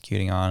they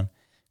executing on?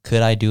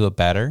 Could I do it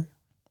better?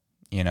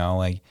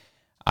 Like,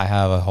 I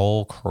have a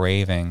whole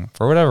craving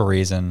for whatever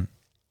reason.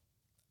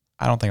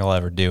 I don't think I'll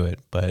ever do it,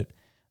 but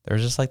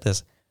there's just, like,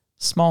 this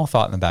small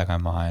thought in the back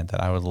of my mind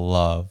that I would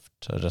love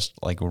to just,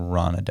 like,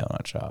 run a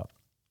donut shop.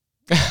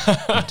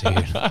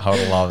 Dude, I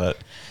would love it.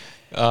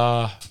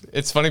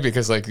 It's funny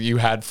because, like, you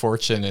had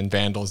Fortune and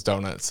Vandal's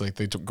Donuts, like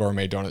the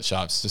gourmet donut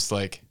shops, just,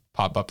 like,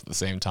 pop up at the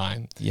same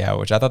time. Yeah,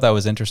 which I thought that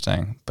was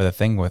interesting. But the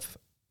thing with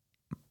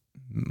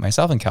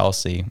myself and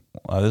Kelsey,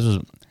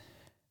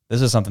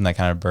 this is something that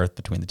kind of birthed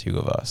between the two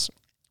of us,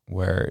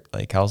 where,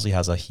 like, Kelsey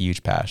has a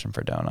huge passion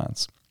for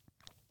donuts,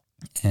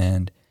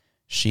 and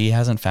she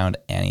hasn't found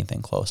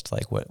anything close to,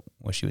 like, what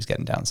she was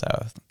getting down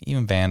south.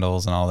 Even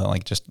Vandals and all that,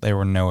 like, just, they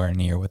were nowhere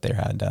near what they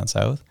had down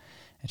south.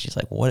 And she's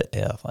like, what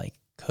if, like,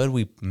 could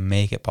we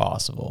make it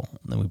possible?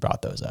 And then we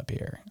brought those up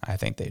here. I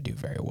think they do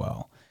very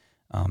well.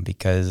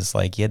 Because,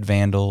 like, you had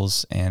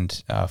Vandals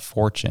and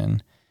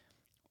Fortune,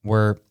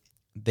 where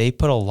they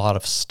put a lot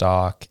of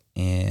stock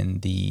in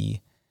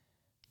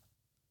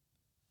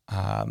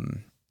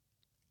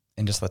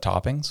in just the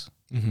toppings,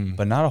 mm-hmm.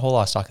 but not a whole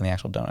lot of stock in the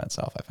actual donut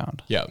itself, I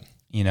found. Yeah.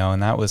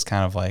 And that was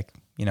kind of like,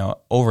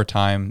 over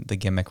time, the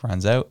gimmick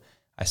runs out.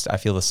 I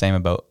feel the same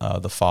about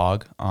the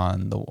Fog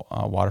on the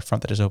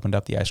waterfront that just opened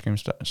up, the ice cream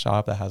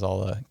shop that has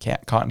all the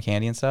cotton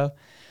candy and stuff.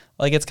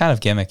 Like, it's kind of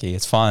gimmicky.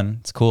 It's fun.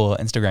 It's cool.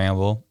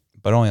 Instagrammable.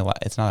 But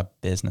it's not a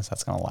business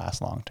that's going to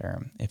last long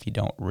term if you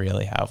don't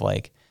really have,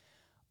 like,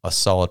 a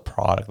solid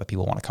product that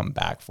people want to come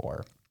back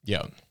for.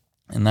 Yeah.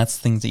 And that's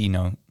things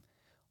that,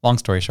 long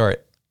story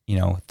short,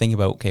 think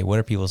about, okay, what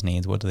are people's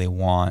needs? What do they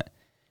want?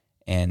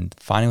 And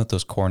finding what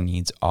those core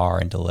needs are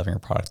and delivering a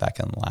product that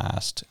can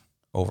last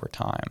over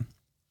time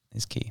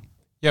is key.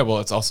 Yeah. Well,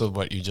 it's also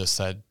what you just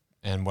said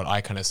and what I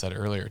kind of said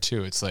earlier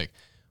too. It's like,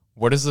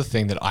 what is the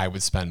thing that I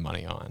would spend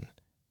money on?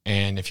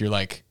 And if you're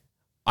like,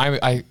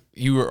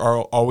 you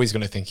are always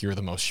going to think you're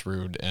the most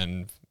shrewd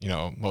and,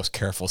 most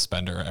careful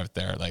spender out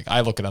there. Like,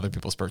 I look at other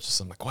people's purchases,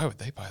 I'm like, why would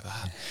they buy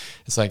that?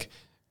 It's like,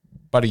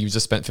 buddy, you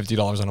just spent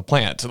 $50 on a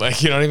plant.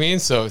 Like, you know what I mean?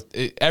 So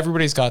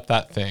everybody's got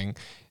that thing.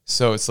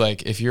 So it's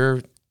like, if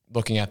you're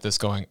looking at this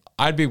going,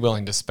 I'd be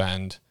willing to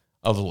spend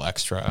a little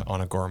extra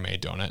on a gourmet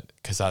donut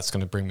because that's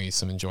going to bring me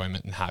some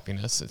enjoyment and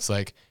happiness. It's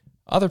like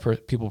other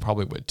people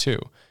probably would too.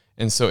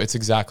 And so it's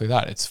exactly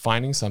that. It's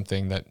finding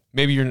something that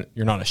maybe you're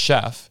not a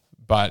chef,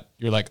 but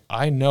you're like,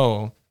 I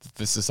know that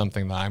this is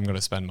something that I'm going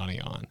to spend money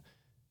on.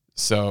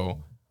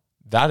 So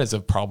that is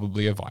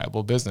probably a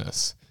viable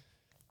business.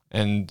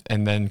 And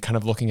then kind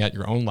of looking at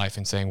your own life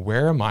and saying,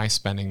 where am I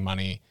spending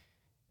money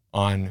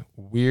on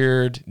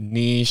weird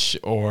niche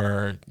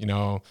or,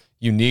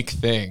 unique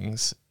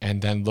things?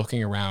 And then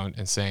looking around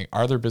and saying,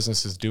 are there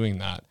businesses doing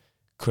that?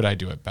 Could I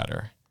do it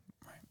better?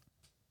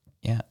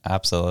 Yeah,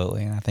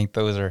 absolutely. And I think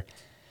those are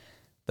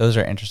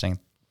interesting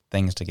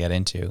things to get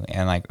into.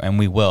 And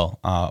we will,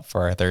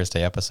 for our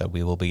Thursday episode,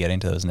 we will be getting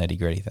to those nitty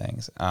gritty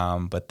things.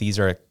 But these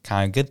are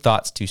kind of good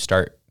thoughts to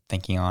start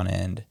thinking on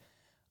and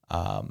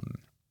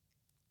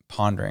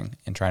pondering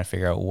and trying to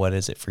figure out what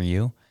is it for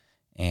you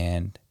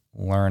and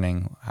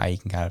learning how you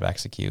can kind of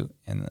execute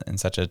in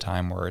such a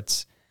time where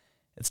it's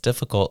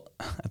difficult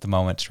at the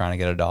moment trying to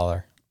get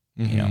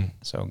 $1,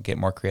 so get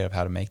more creative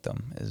how to make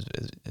them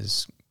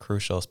is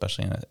crucial,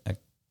 especially in an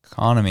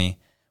economy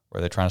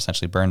where they're trying to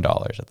essentially burn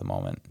dollars at the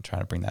moment and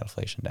trying to bring that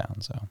inflation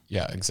down. So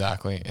yeah,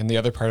 exactly. And the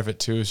other part of it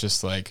too is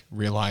just like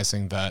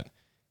realizing that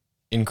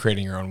in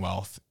creating your own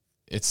wealth,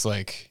 it's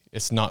like,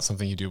 it's not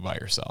something you do by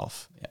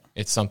yourself. Yeah.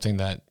 It's something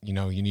that, you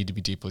need to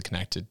be deeply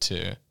connected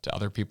to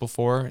other people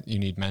for. You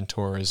need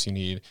mentors, you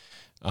need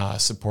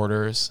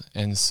supporters.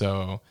 And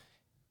so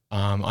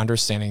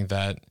understanding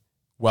that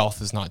wealth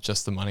is not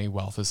just the money,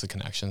 wealth is the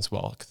connections,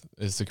 wealth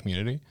is the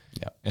community.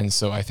 Yeah. And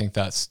so I think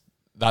that's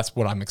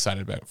what I'm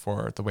excited about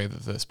for the way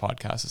that this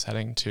podcast is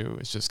heading to.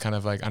 It's just kind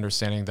of like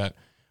understanding that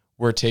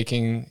we're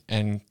taking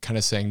and kind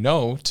of saying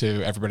no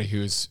to everybody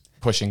who's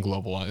pushing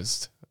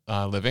globalized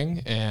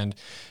living and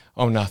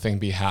own nothing,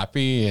 be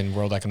happy, and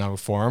World Economic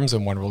Forums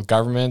and one world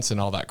governments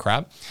and all that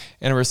crap.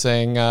 And we're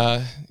saying,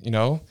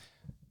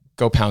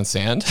 go pound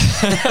sand.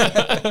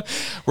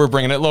 We're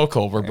bringing it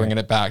local. We're bringing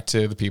it back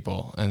to the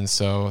people. And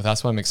so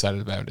that's what I'm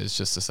excited about, is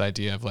just this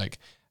idea of like,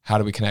 how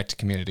do we connect to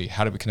community?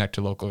 How do we connect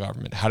to local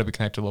government? How do we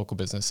connect to local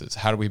businesses?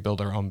 How do we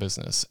build our own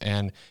business?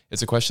 And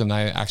it's a question that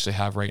I actually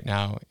have right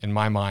now in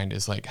my mind,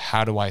 is like,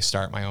 how do I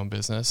start my own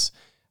business?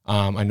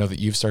 I know that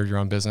you've started your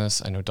own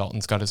business. I know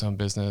Dalton's got his own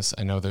business.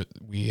 I know that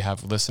we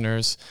have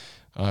listeners.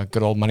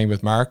 Good old Money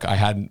with Mark. I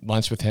had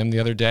lunch with him the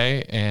other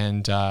day,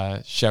 and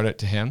shout out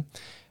to him.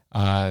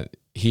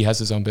 He has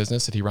his own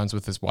business that he runs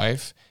with his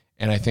wife.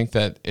 And I think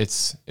that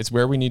it's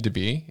where we need to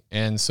be.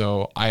 And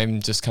so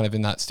I'm just kind of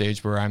in that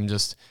stage where I'm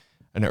just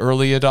an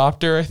early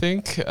adopter, I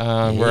think,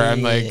 where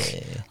I'm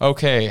like,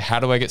 okay,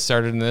 how do I get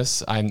started in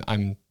this?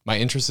 My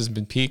interest has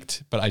been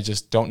piqued, but I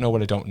just don't know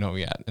what I don't know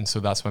yet. And so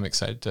that's what I'm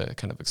excited to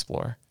kind of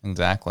explore.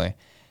 Exactly.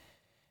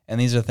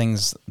 And these are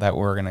things that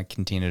we're going to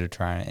continue to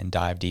try and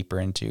dive deeper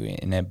into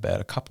in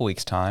about a couple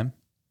weeks' time.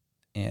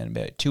 In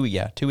about 2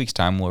 weeks'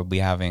 time, we'll be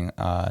having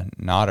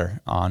Nader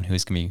on,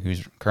 who's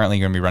currently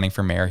going to be running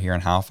for mayor here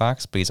in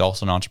Halifax, but he's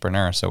also an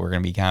entrepreneur. So we're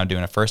going to be kind of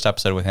doing a first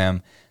episode with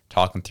him,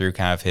 talking through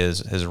kind of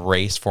his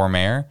race for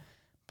mayor.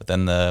 But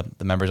then the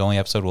members only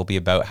episode will be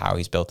about how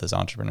he's built his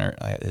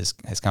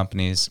his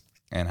companies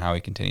and how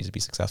he continues to be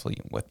successful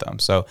with them.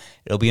 So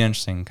it'll be an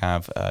interesting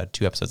kind of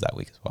 2 episodes that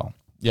week as well.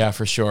 Yeah,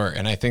 for sure.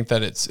 And I think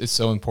that it's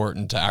so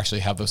important to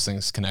actually have those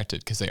things connected,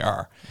 because they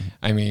are. Mm-hmm.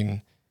 I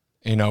mean,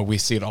 we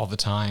see it all the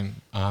time.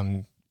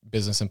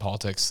 Business and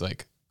politics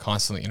like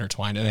constantly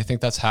intertwined. And I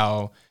think that's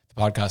how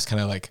the podcast kind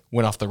of like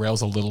went off the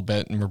rails a little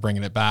bit, and we're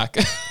bringing it back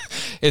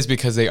is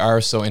because they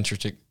are so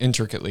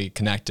intricately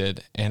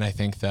connected. And I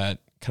think that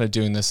kind of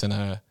doing this in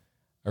a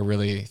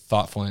really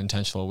thoughtful and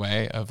intentional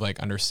way of like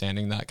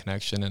understanding that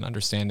connection and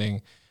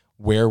understanding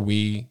where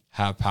we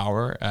have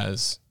power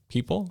as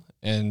people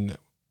and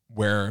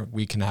where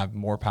we can have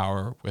more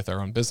power with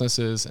our own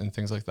businesses and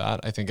things like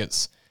that. I think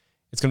it's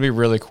going to be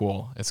really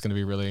cool. It's going to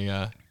be really,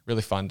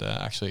 really fun to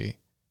actually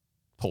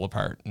pull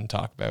apart and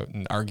talk about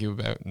and argue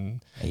about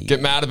and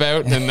get mad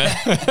about. And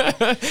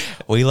then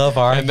we love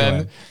arguing.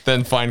 And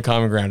then find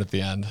common ground at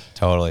the end.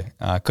 Totally.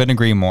 Couldn't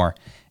agree more.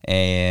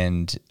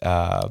 And,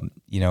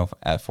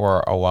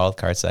 for a wild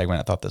card segment,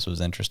 I thought this was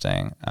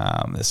interesting.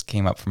 This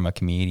came up from a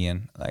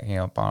comedian, like,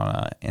 up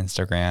on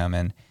Instagram,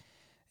 and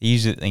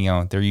usually,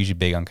 they're usually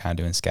big on kind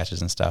of doing sketches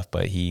and stuff,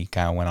 but he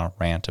kind of went on a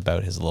rant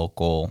about his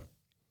local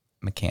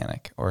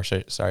mechanics at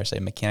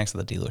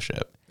the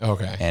dealership.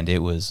 Okay. And it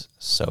was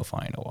so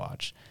funny to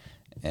watch.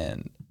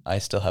 And I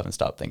still haven't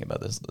stopped thinking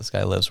about this. This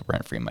guy lives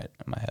rent-free in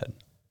my head.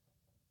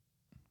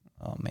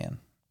 Oh, man.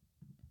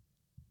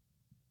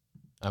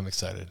 I'm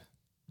excited.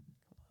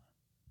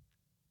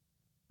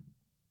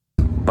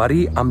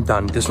 Buddy, I'm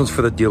done. This one's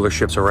for the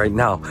dealerships, all right?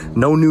 Now,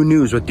 no new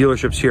news with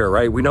dealerships here,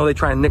 right? We know they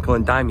try and nickel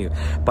and dime you,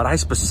 but I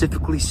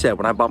specifically said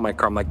when I bought my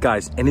car, I'm like,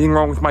 guys, anything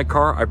wrong with my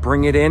car, I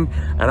bring it in,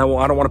 and I don't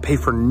want to pay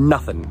for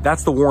nothing.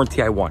 That's the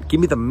warranty I want. Give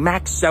me the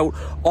max out,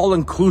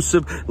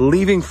 all-inclusive,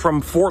 leaving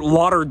from Fort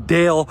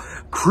Lauderdale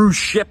cruise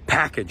ship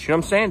package. You know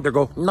what I'm saying? They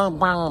go, no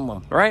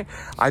problem, right?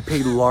 I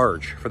paid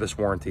large for this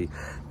warranty.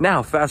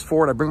 Now, fast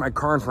forward, I bring my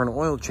car in for an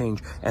oil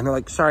change, and they're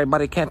like, sorry,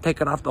 buddy, can't take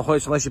it off the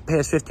hoist unless you pay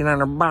us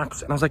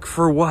 $1,500. And I was like,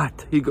 for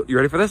what? You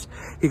ready for this?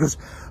 He goes,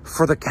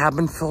 for the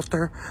cabin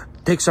filter,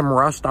 take some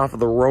rust off of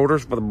the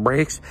rotors for the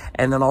brakes,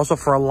 and then also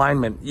for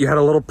alignment. You had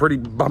a little pretty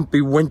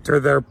bumpy winter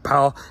there,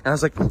 pal. And I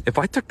was like, if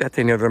I took that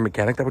to any other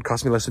mechanic, that would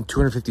cost me less than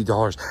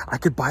 $250. I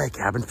could buy a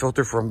cabin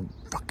filter from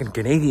fucking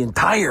Canadian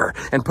Tire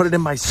and put it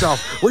in myself.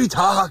 What are you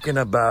talking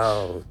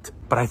about?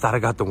 But I thought I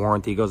got the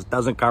warranty. He goes, it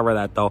doesn't cover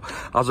that though.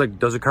 I was like,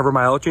 does it cover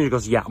my oil change? He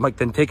goes, yeah. I'm like,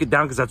 then take it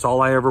down because that's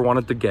all I ever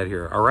wanted to get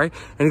here. All right.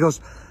 And he goes,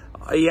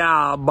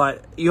 yeah,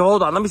 but you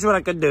hold on. Let me see what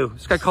I can do.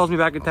 This guy calls me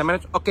back in 10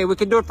 minutes. Okay, we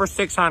can do it for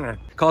 $600.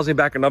 Calls me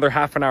back another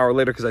half an hour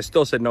later because I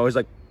still said no. He's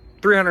like,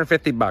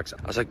 $350.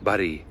 I was like,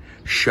 buddy,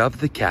 shove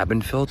the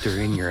cabin filter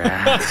in your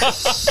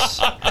ass.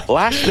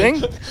 Last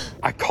thing,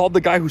 I called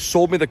the guy who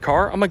sold me the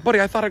car. I'm like,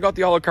 buddy, I thought I got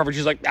the auto coverage.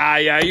 He's like,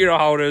 yeah, you know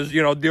how it is.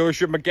 You know,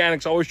 dealership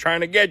mechanics always trying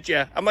to get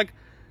you. I'm like,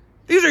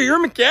 these are your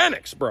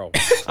mechanics, bro.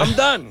 I'm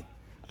done.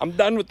 I'm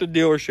done with the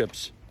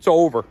dealerships. It's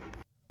over.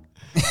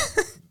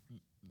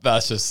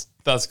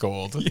 That's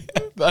gold. Yeah.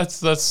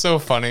 That's so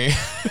funny.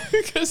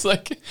 Because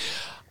like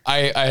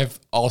I've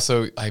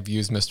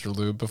used Mr.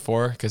 Lube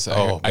before because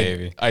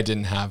I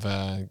didn't have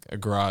a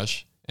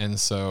garage, and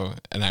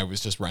I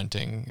was just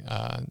renting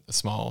a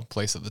small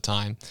place at the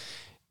time,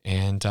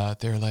 and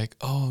they're like,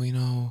 oh, you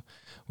know,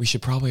 we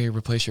should probably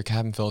replace your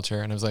cabin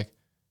filter, and I was like,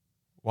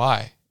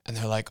 why? And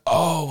they're like,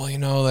 oh, well, you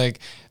know, like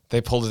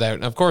they pulled it out,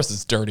 and of course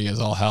it's dirty as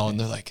all hell, and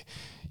they're like,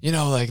 you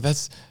know, like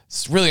it's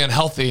really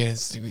unhealthy, and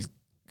it's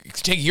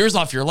take years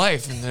off your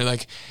life. And they're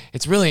like,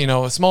 it's really, you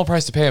know, a small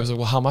price to pay. I was like,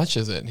 well, how much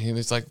is it? And he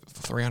was like,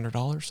 $300.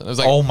 And I was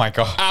like, oh my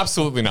God.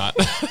 Absolutely not.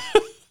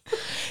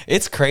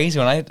 It's crazy.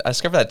 When I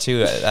discovered that too,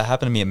 that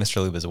happened to me at Mr.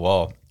 Lube as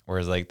well.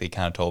 Whereas like, they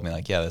kind of told me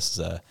like, yeah, this is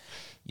a,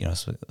 you know,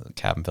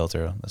 cabin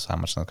filter. This is how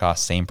much it's going to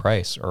cost. Same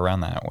price or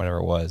around that, whatever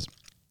it was.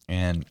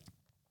 And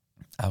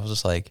I was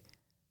just like,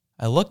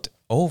 I looked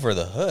over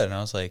the hood and I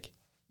was like,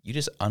 you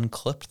just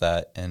unclipped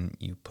that and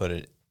you put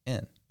it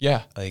in.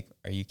 Yeah. Like,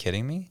 are you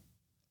kidding me?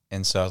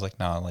 And so I was like,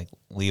 no, like,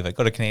 leave it.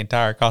 Go to Canadian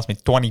Tire. It cost me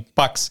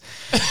 $20.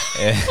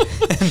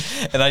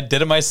 and I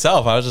did it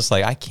myself. I was just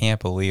like, I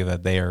can't believe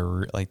that they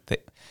are like,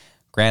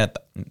 granted,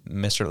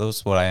 Mr. Lube,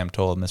 what I am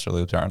told, Mr.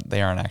 Lubes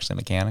aren't actually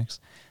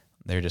mechanics.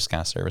 They're just kind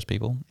of service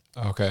people.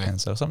 Okay.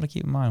 And so something to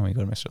keep in mind when you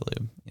go to Mr.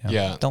 Lube. You know,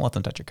 yeah. Don't let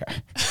them touch your car.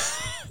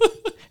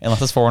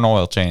 Unless it's for an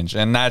oil change.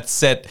 And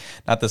that's it.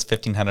 Not this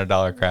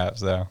 $1,500 crap.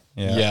 So,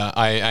 yeah. Yeah.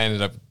 I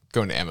ended up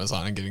going to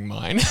Amazon and getting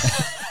mine.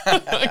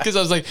 Because I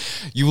was like,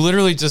 you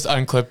literally just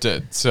unclipped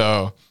it.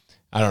 So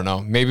I don't know.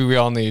 Maybe we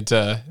all need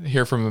to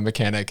hear from a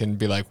mechanic and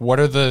be like,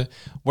 what are the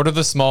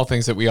small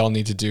things that we all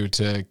need to do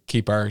to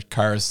keep our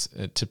cars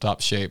at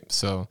tip-top shape?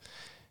 So,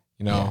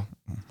 you know,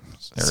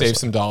 save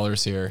some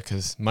dollars here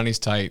because money's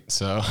tight.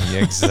 So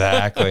yeah,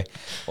 exactly.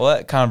 Well,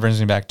 that kind of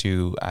brings me back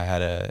to, I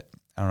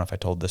don't know if I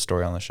told this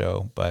story on the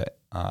show, but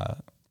I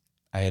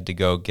had to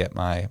go get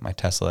my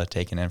Tesla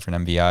taken in for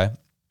an MVI.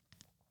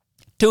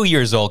 2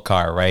 years old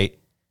car, right?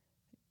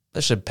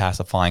 This should pass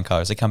the flying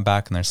colors. They come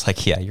back and they're just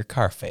like, yeah, your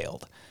car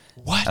failed.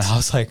 What? And I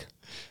was like,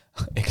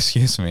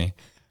 excuse me,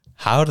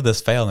 how did this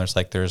fail? And there's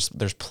like, there's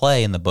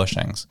play in the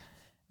bushings.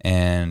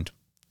 And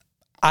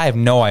I have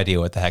no idea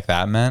what the heck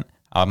that meant.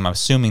 I'm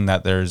assuming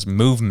that there's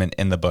movement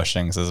in the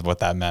bushings is what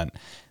that meant.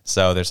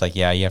 So there's like,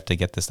 yeah, you have to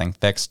get this thing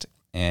fixed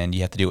and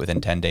you have to do it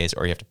within 10 days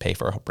or you have to pay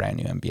for a brand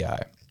new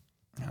MBI.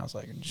 And I was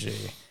like,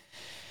 gee.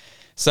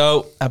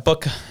 So I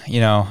book,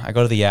 I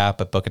go to the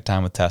app, I book a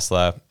time with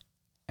Tesla,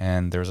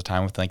 and there was a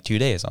time within like 2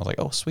 days. I was like,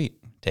 oh, sweet.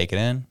 Take it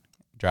in,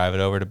 drive it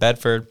over to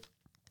Bedford,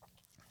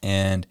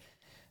 and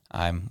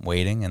I'm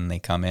waiting, and they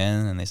come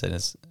in, and they said,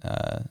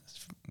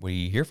 what are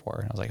you here for?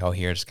 And I was like, oh,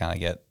 here, just kind of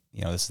get,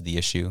 this is the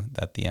issue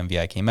that the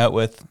MVI came out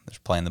with. There's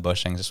playing the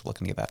bushings, just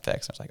looking to get that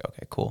fixed. I was like,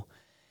 okay, cool.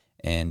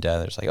 And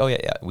they're just like, oh,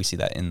 yeah, we see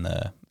that in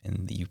the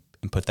you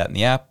input that in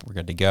the app. We're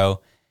good to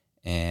go.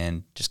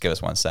 And just give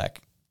us 1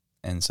 sec.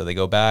 And so they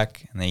go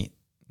back, and they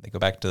go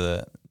back to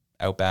the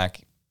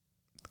Outback,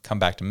 come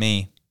back to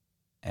me,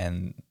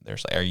 and they're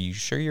like, are you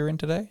sure you're in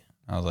today?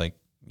 I was like,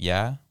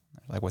 yeah.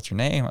 They're like, what's your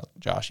name? I was like,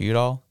 Josh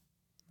Udall.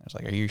 I was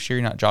like, are you sure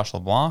you're not Josh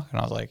LeBlanc? And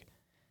I was like,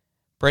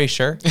 pretty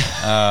sure.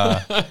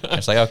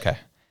 It's like, okay. And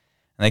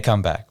they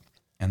come back,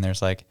 and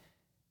there's like,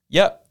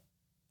 yep,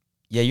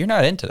 yeah, you're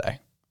not in today.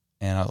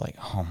 And I was like,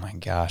 oh my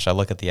gosh. I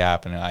look at the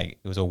app, and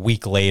it was a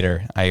week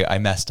later. I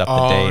messed up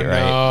the date,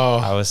 right? No.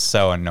 I was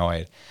so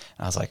annoyed.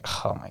 And I was like,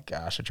 oh my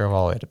gosh, I drove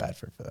all the way to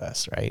Bedford for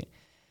this, right?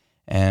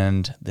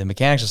 And the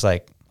mechanic's just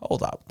like,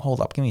 hold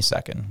up, give me a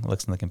second.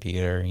 Looks in the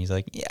computer, and he's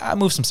like, yeah, I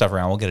moved some stuff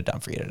around. We'll get it done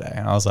for you today.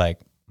 And I was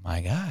like,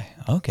 my guy,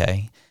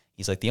 okay.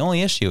 He's like, the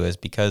only issue is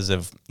because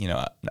of,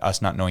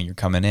 us not knowing you're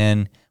coming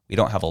in, we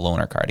don't have a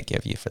loaner car to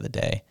give you for the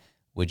day.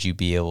 Would you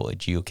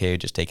okay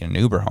with just taking an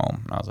Uber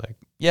home? And I was like,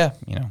 yeah,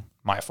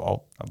 my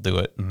fault. I'll do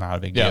it. Not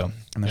a big deal.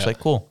 And they're like,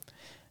 cool.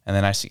 And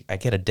then I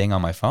get a ding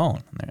on my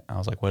phone. And I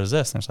was like, what is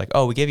this? And it's like,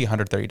 oh, we gave you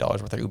 $130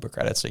 worth of Uber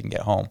credits so you can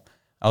get home.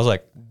 I was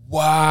like,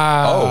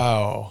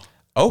 wow.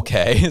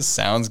 okay,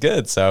 sounds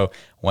good. So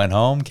went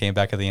home, came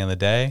back at the end of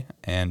the day,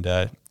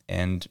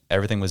 and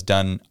everything was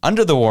done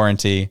under the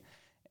warranty,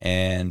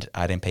 and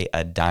I didn't pay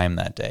a dime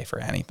that day for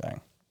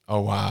anything.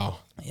 Oh, wow.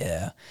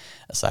 Yeah,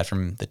 aside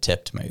from the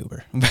tip to my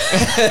Uber.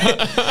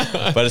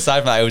 But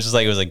aside from that, it was just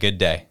like, it was a good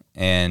day.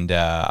 And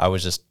I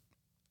was just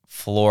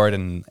floored.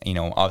 And, you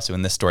know, obviously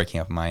when this story came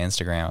up on my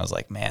Instagram, I was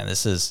like, man,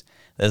 this is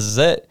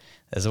it.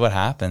 This is what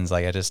happens.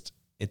 Like,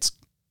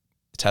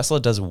 Tesla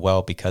does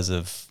well because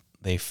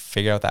they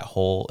figure out that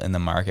hole in the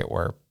market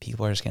where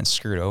people are just getting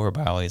screwed over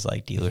by all these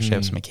like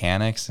dealerships,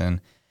 mechanics,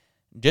 and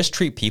just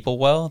treat people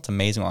well. It's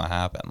amazing what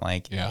happened.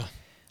 Like, Yeah.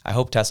 I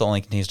hope Tesla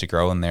only continues to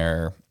grow in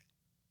their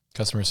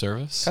Customer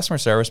service.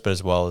 but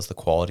as well as the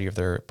quality of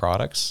their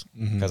products,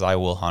 because I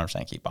will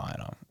 100% keep buying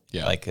them.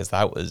 Yeah. Like, because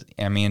that was,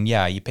 I mean,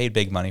 yeah, you paid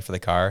big money for the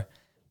car,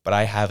 but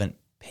I haven't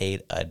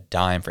paid a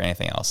dime for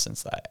anything else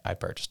since I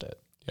purchased it.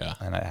 Yeah.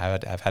 And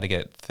I've had to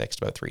get it fixed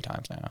about 3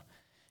 times now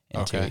in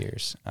Okay. 2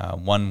 years.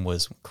 One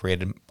was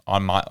created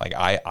on my, like,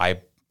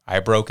 I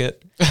broke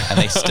it and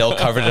they still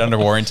covered it under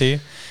warranty.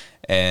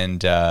 And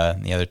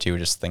the other 2 were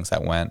just things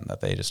that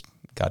they just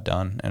got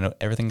done, and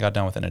everything got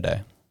done within a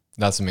day.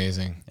 That's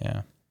amazing.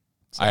 Yeah.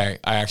 I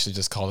actually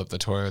just called up the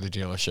Toyota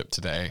dealership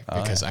today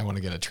because I want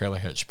to get a trailer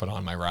hitch put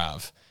on my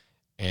RAV.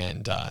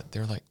 And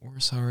they're like, we're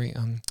sorry.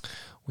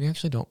 We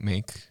actually don't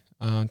make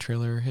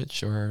trailer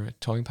hitch or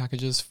towing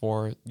packages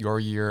for your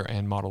year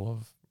and model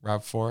of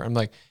RAV4. I'm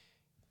like,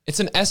 it's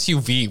an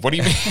SUV. What do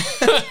you mean?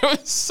 I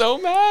was so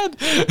mad.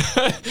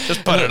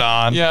 Just put it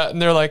on. Yeah.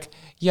 And they're like,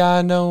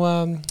 yeah,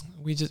 no,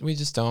 we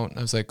just don't.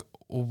 I was like,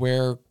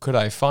 where could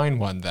I find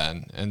one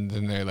then? And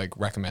then they like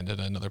recommended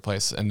another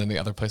place. And then the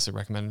other place they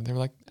recommended, they were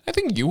like, I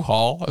think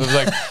U-Haul. I was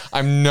like,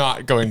 I'm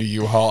not going to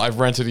U-Haul. I've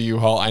rented a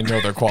U-Haul. I know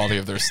their quality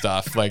of their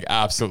stuff. Like,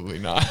 absolutely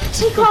not.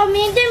 He called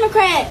me a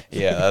Democrat.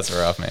 Yeah, that's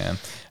rough, man.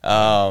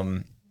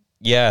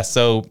 Yeah,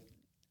 so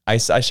I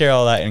share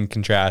all that in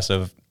contrast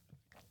of,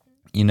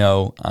 you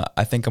know,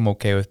 I think I'm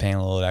okay with paying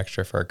a little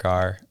extra for a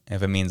car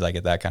if it means I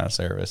get that kind of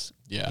service.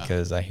 Yeah.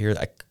 Because I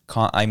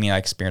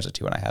experienced it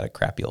too when I had a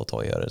crappy old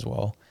Toyota as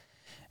well.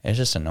 It's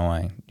just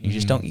annoying. You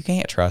just you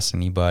can't trust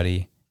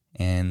anybody.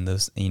 And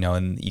those, you know,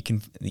 and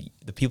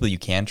the people you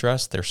can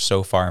trust, they're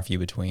so far and few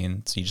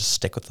between. So you just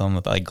stick with them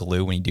with like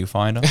glue when you do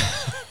find them.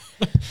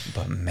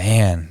 But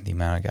man, the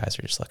amount of guys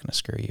are just looking to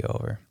screw you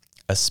over.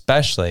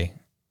 Especially,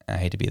 I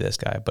hate to be this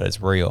guy, but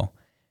it's real.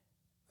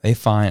 They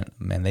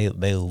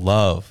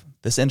love,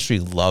 this industry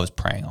loves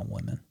preying on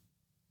women.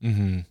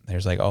 Mm-hmm.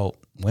 There's like, oh,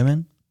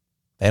 women,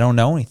 they don't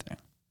know anything.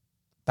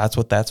 That's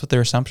what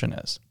their assumption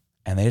is.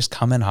 And they just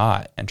come in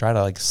hot and try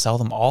to like sell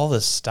them all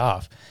this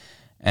stuff.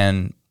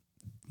 And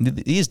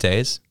these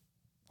days,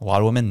 a lot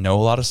of women know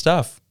a lot of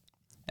stuff.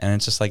 And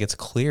it's just like, it's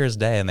clear as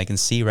day and they can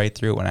see right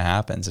through it when it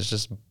happens. It's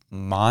just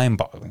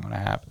mind-boggling when it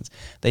happens.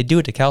 They do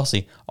it to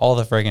Kelsey all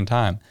the friggin'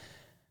 time.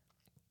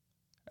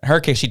 In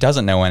her case, she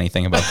doesn't know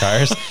anything about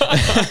cars.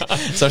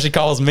 So she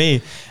calls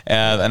me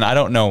and I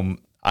don't know.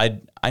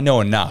 I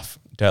know enough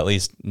to at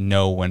least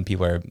know when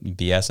people are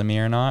BSing me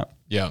or not.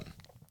 Yeah.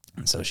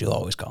 And so she'll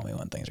always call me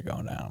when things are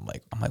going down. I'm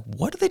like,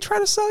 what did they try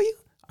to sell you?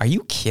 Are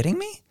you kidding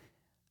me?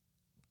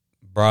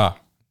 Bruh,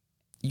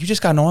 you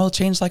just got an oil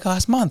change like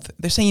last month.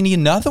 They're saying you need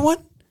another one?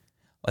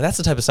 Like, that's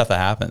the type of stuff that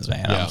happens,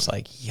 man. Yeah. I'm just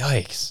like,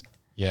 yikes.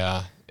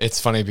 Yeah. It's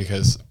funny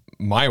because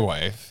my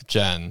wife,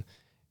 Jen,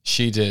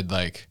 she did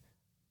like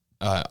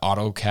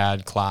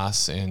AutoCAD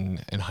class in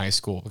high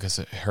school because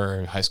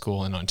her high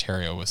school in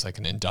Ontario was like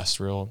an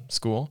industrial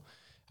school.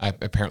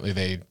 Apparently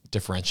they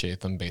differentiate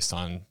them based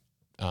on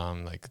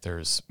like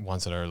there's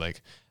ones that are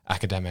like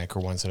academic or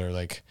ones that are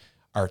like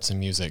arts and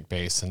music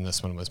based, and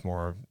this one was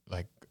more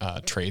like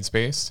trades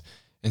based.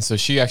 And so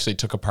she actually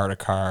took apart a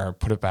car,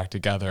 put it back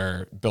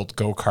together, built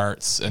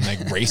go-karts, and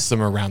like raced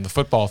them around the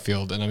football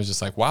field. And I was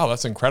just like, wow,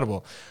 that's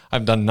incredible.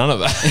 I've done none of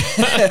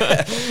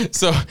that.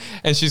 So,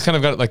 and she's kind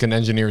of got like an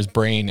engineer's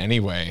brain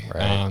anyway.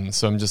 Right.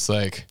 So I'm just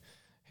like,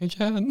 hey,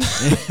 Jen.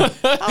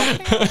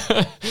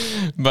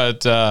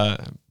 But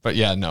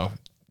yeah, no,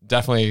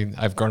 definitely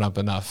I've grown up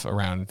enough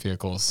around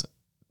vehicles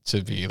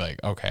to be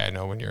like, okay, I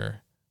know when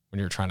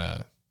you're trying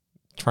to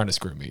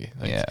screw me.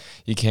 Like, Yeah.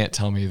 you can't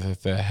tell me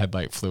that the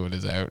headlight fluid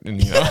is out,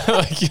 and you know,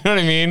 like, you know what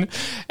I mean?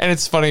 And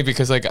it's funny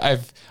because like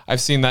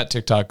I've seen that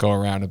TikTok go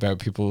around about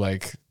people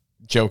like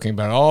joking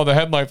about, oh, the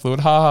headlight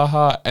fluid, ha ha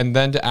ha. And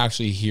then to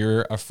actually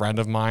hear a friend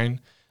of mine,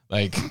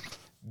 like,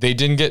 they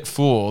didn't get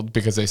fooled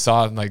because they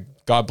saw, like,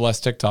 God bless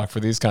TikTok for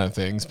these kind of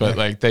things, but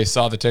like they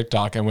saw the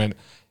TikTok and went,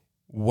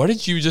 what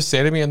did you just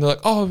say to me? And they're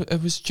like, oh,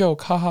 it was a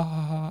joke. Ha ha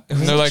ha ha. And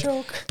they're like,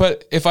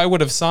 but if I would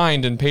have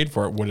signed and paid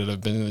for it, would it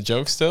have been a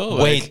joke still?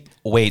 Like,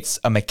 Wait,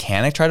 a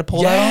mechanic tried to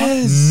pull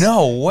Yes. that off?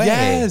 No way.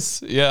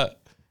 yes. Yeah.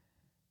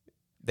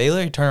 They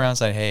literally turn around and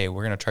say, hey,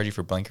 we're going to charge you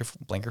for blinker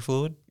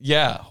fluid?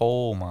 Yeah.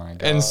 Oh my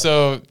God. And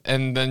so,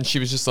 and then she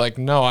was just like,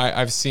 no,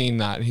 I've seen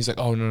that. And he's like,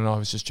 oh, no, I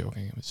was just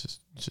joking. It was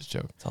just a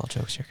joke. It's all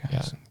jokes here, Yeah.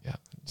 guys. Yeah.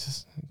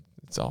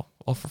 It's all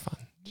for fun.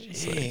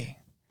 It's like, Gee.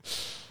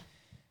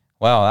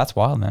 Wow, that's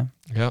wild, man.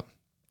 yeah.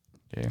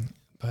 Gee.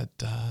 But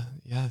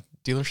yeah,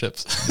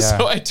 dealerships. Yeah.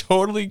 So I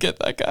totally get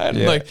that guy. I'm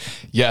Yeah. like,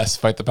 yes,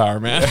 fight the power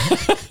man.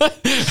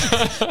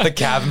 The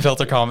cabin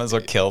filter comments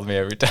what killed me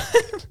every time.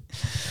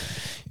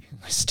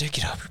 Stick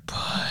it up your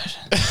butt.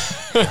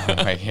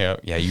 I'm like, yeah,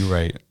 you're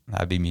right.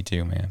 That'd be me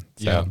too, man.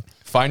 So, Yeah.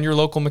 Find your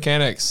local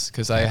mechanics,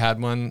 because I had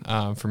one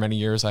for many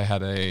years. I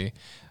had a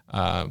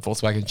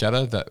Volkswagen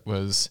Jetta that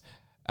was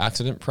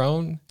accident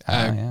prone.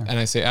 yeah. And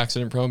I say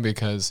accident prone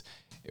because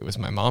it was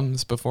my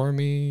mom's before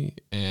me,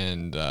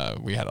 and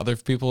we had other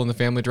people in the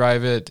family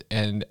drive it,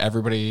 and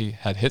everybody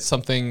had hit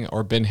something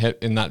or been hit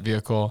in that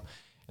vehicle.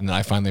 And then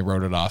I finally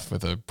wrote it off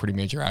with a pretty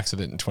major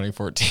accident in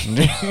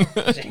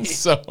 2014.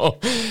 So,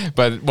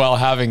 but while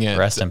having it,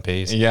 rest in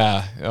peace.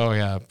 yeah. Oh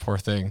yeah. Poor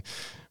thing.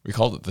 We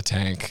called it the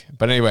tank.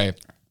 But anyway,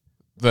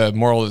 the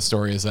moral of the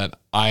story is that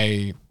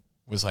I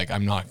was like,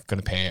 I'm not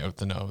going to pay out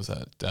the nose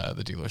at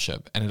the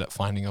dealership. Ended up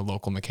finding a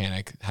local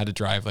mechanic, had to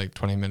drive like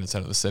 20 minutes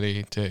out of the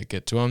city to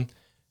get to him.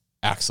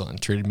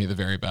 Excellent. Treated me the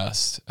very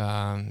best.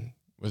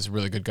 Was a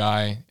really good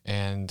guy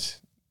and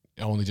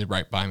only did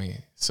right by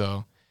me.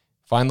 So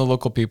find the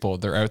local people.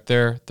 They're out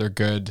there. They're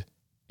good.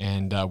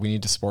 And we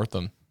need to support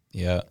them.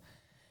 Yeah.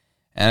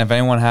 And if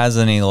anyone has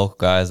any local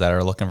guys that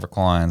are looking for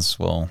clients,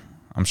 well,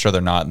 I'm sure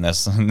they're not in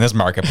this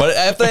market, but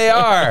if they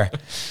are,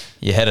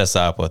 you hit us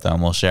up with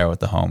them. We'll share it with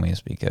the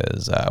homies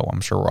because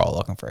I'm sure we're all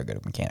looking for a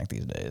good mechanic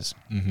these days.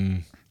 Mm-hmm.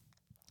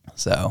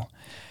 So,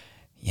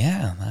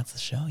 yeah, that's the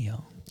show,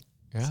 yo.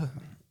 Yeah.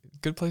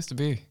 Good place to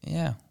be.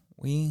 Yeah,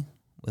 we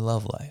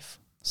love life.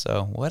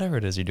 So whatever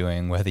it is you're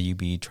doing, whether you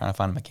be trying to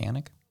find a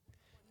mechanic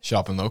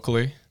Shopping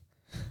locally.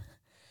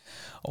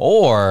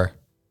 or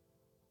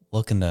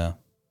looking to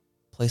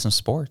play some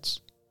sports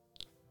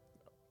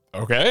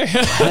Okay.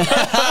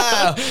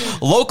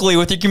 locally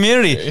with your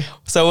community.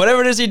 So whatever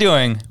it is you're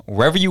doing,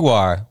 wherever you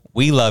are,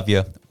 we love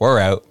you. We're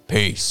out.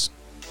 Peace.